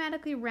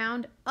automatically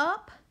round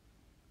up,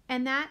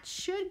 and that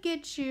should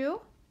get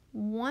you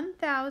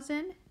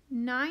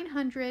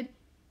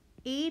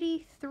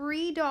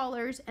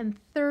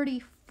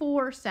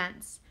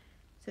 $1,983.34.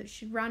 So it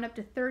should round up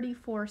to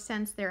 34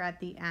 cents there at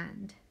the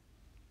end.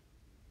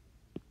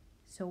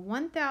 So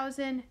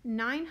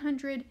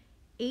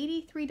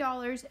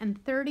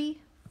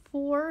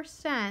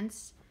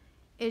 $1,983.34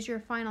 is your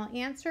final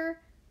answer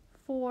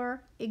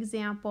for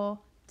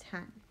example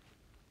 10.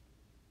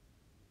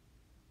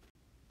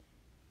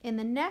 In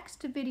the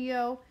next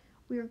video,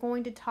 we are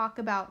going to talk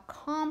about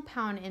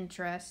compound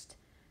interest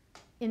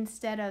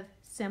instead of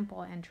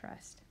simple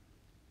interest.